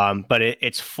 Yeah. But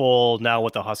it's full now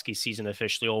with the Husky season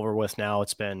officially over with now.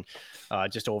 It's been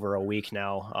just over a week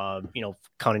now,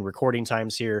 counting recording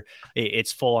times here.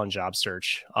 It's full on job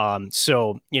search.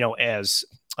 So, as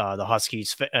the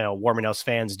Huskies Warming House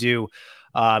fans do,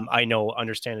 I know,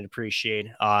 understand and appreciate,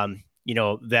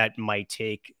 that might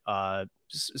take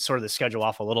sort of the schedule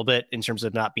off a little bit in terms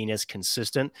of not being as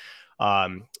consistent.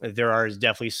 There are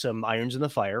definitely some irons in the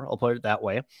fire. I'll put it that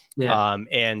way. Yeah.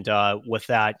 And with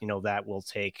that, that will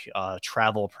take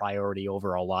travel priority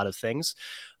over a lot of things.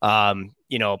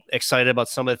 Excited about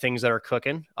some of the things that are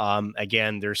cooking.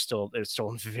 Again, they're still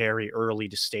in very early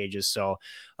stages. So,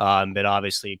 but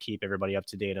obviously keep everybody up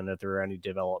to date on if there are any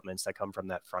developments that come from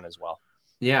that front as well.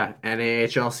 Yeah,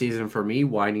 NAHL season for me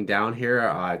winding down here.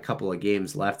 A couple of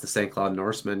games left. The St. Cloud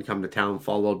Norsemen come to town,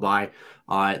 followed by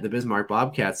the Bismarck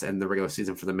Bobcats, and the regular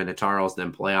season for the Minotauros.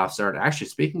 Then playoffs start. Actually,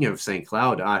 speaking of St.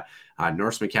 Cloud,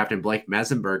 Norseman captain Blake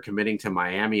Mesenberg committing to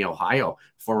Miami, Ohio.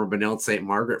 Former Benilde St.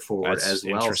 Margaret forward. That's as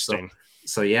well.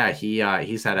 So yeah,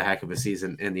 he's had a heck of a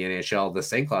season in the NHL. The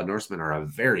St. Cloud Norsemen are a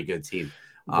very good team.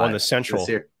 Won the Central.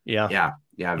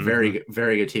 Yeah. Very,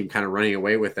 very good team, kind of running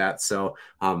away with that. So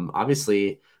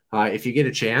obviously, if you get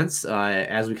a chance,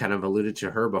 as we kind of alluded to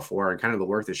her before, and kind of the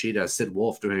work that she does, Sid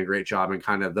Wolf doing a great job in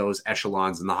kind of those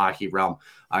echelons in the hockey realm,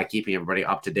 keeping everybody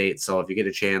up to date. So if you get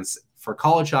a chance for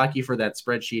college hockey for that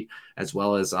spreadsheet, as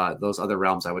well as those other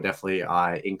realms, I would definitely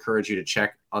encourage you to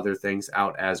check other things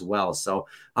out as well. So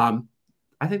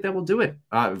I think that will do it.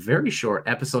 Very short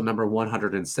episode number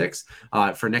 106.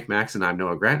 For Nick Maxon, I'm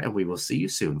Noah Grant, and we will see you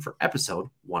soon for episode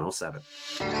 107.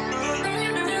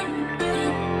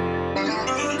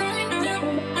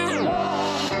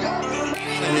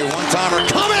 And your one-timer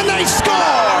coming, they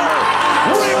score!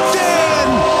 Ripped in!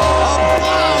 A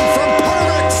bomb from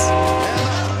Pervix!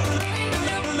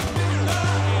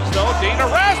 So Dana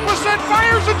Rasmussen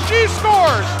fires and she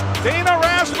scores! Dana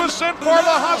Rasmussen for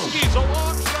the Huskies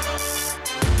alongside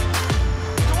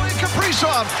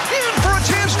Kaprizov in for a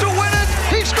chance to win it.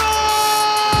 He scores!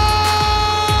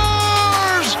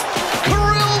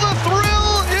 Kirill the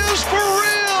Thrill is for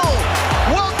real.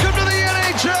 Welcome to the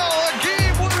NHL. A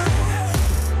game winner.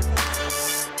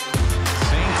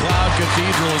 St. Cloud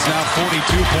Cathedral is now 42.6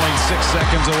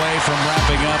 seconds away from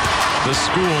wrapping up the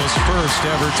school's first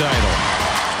ever title.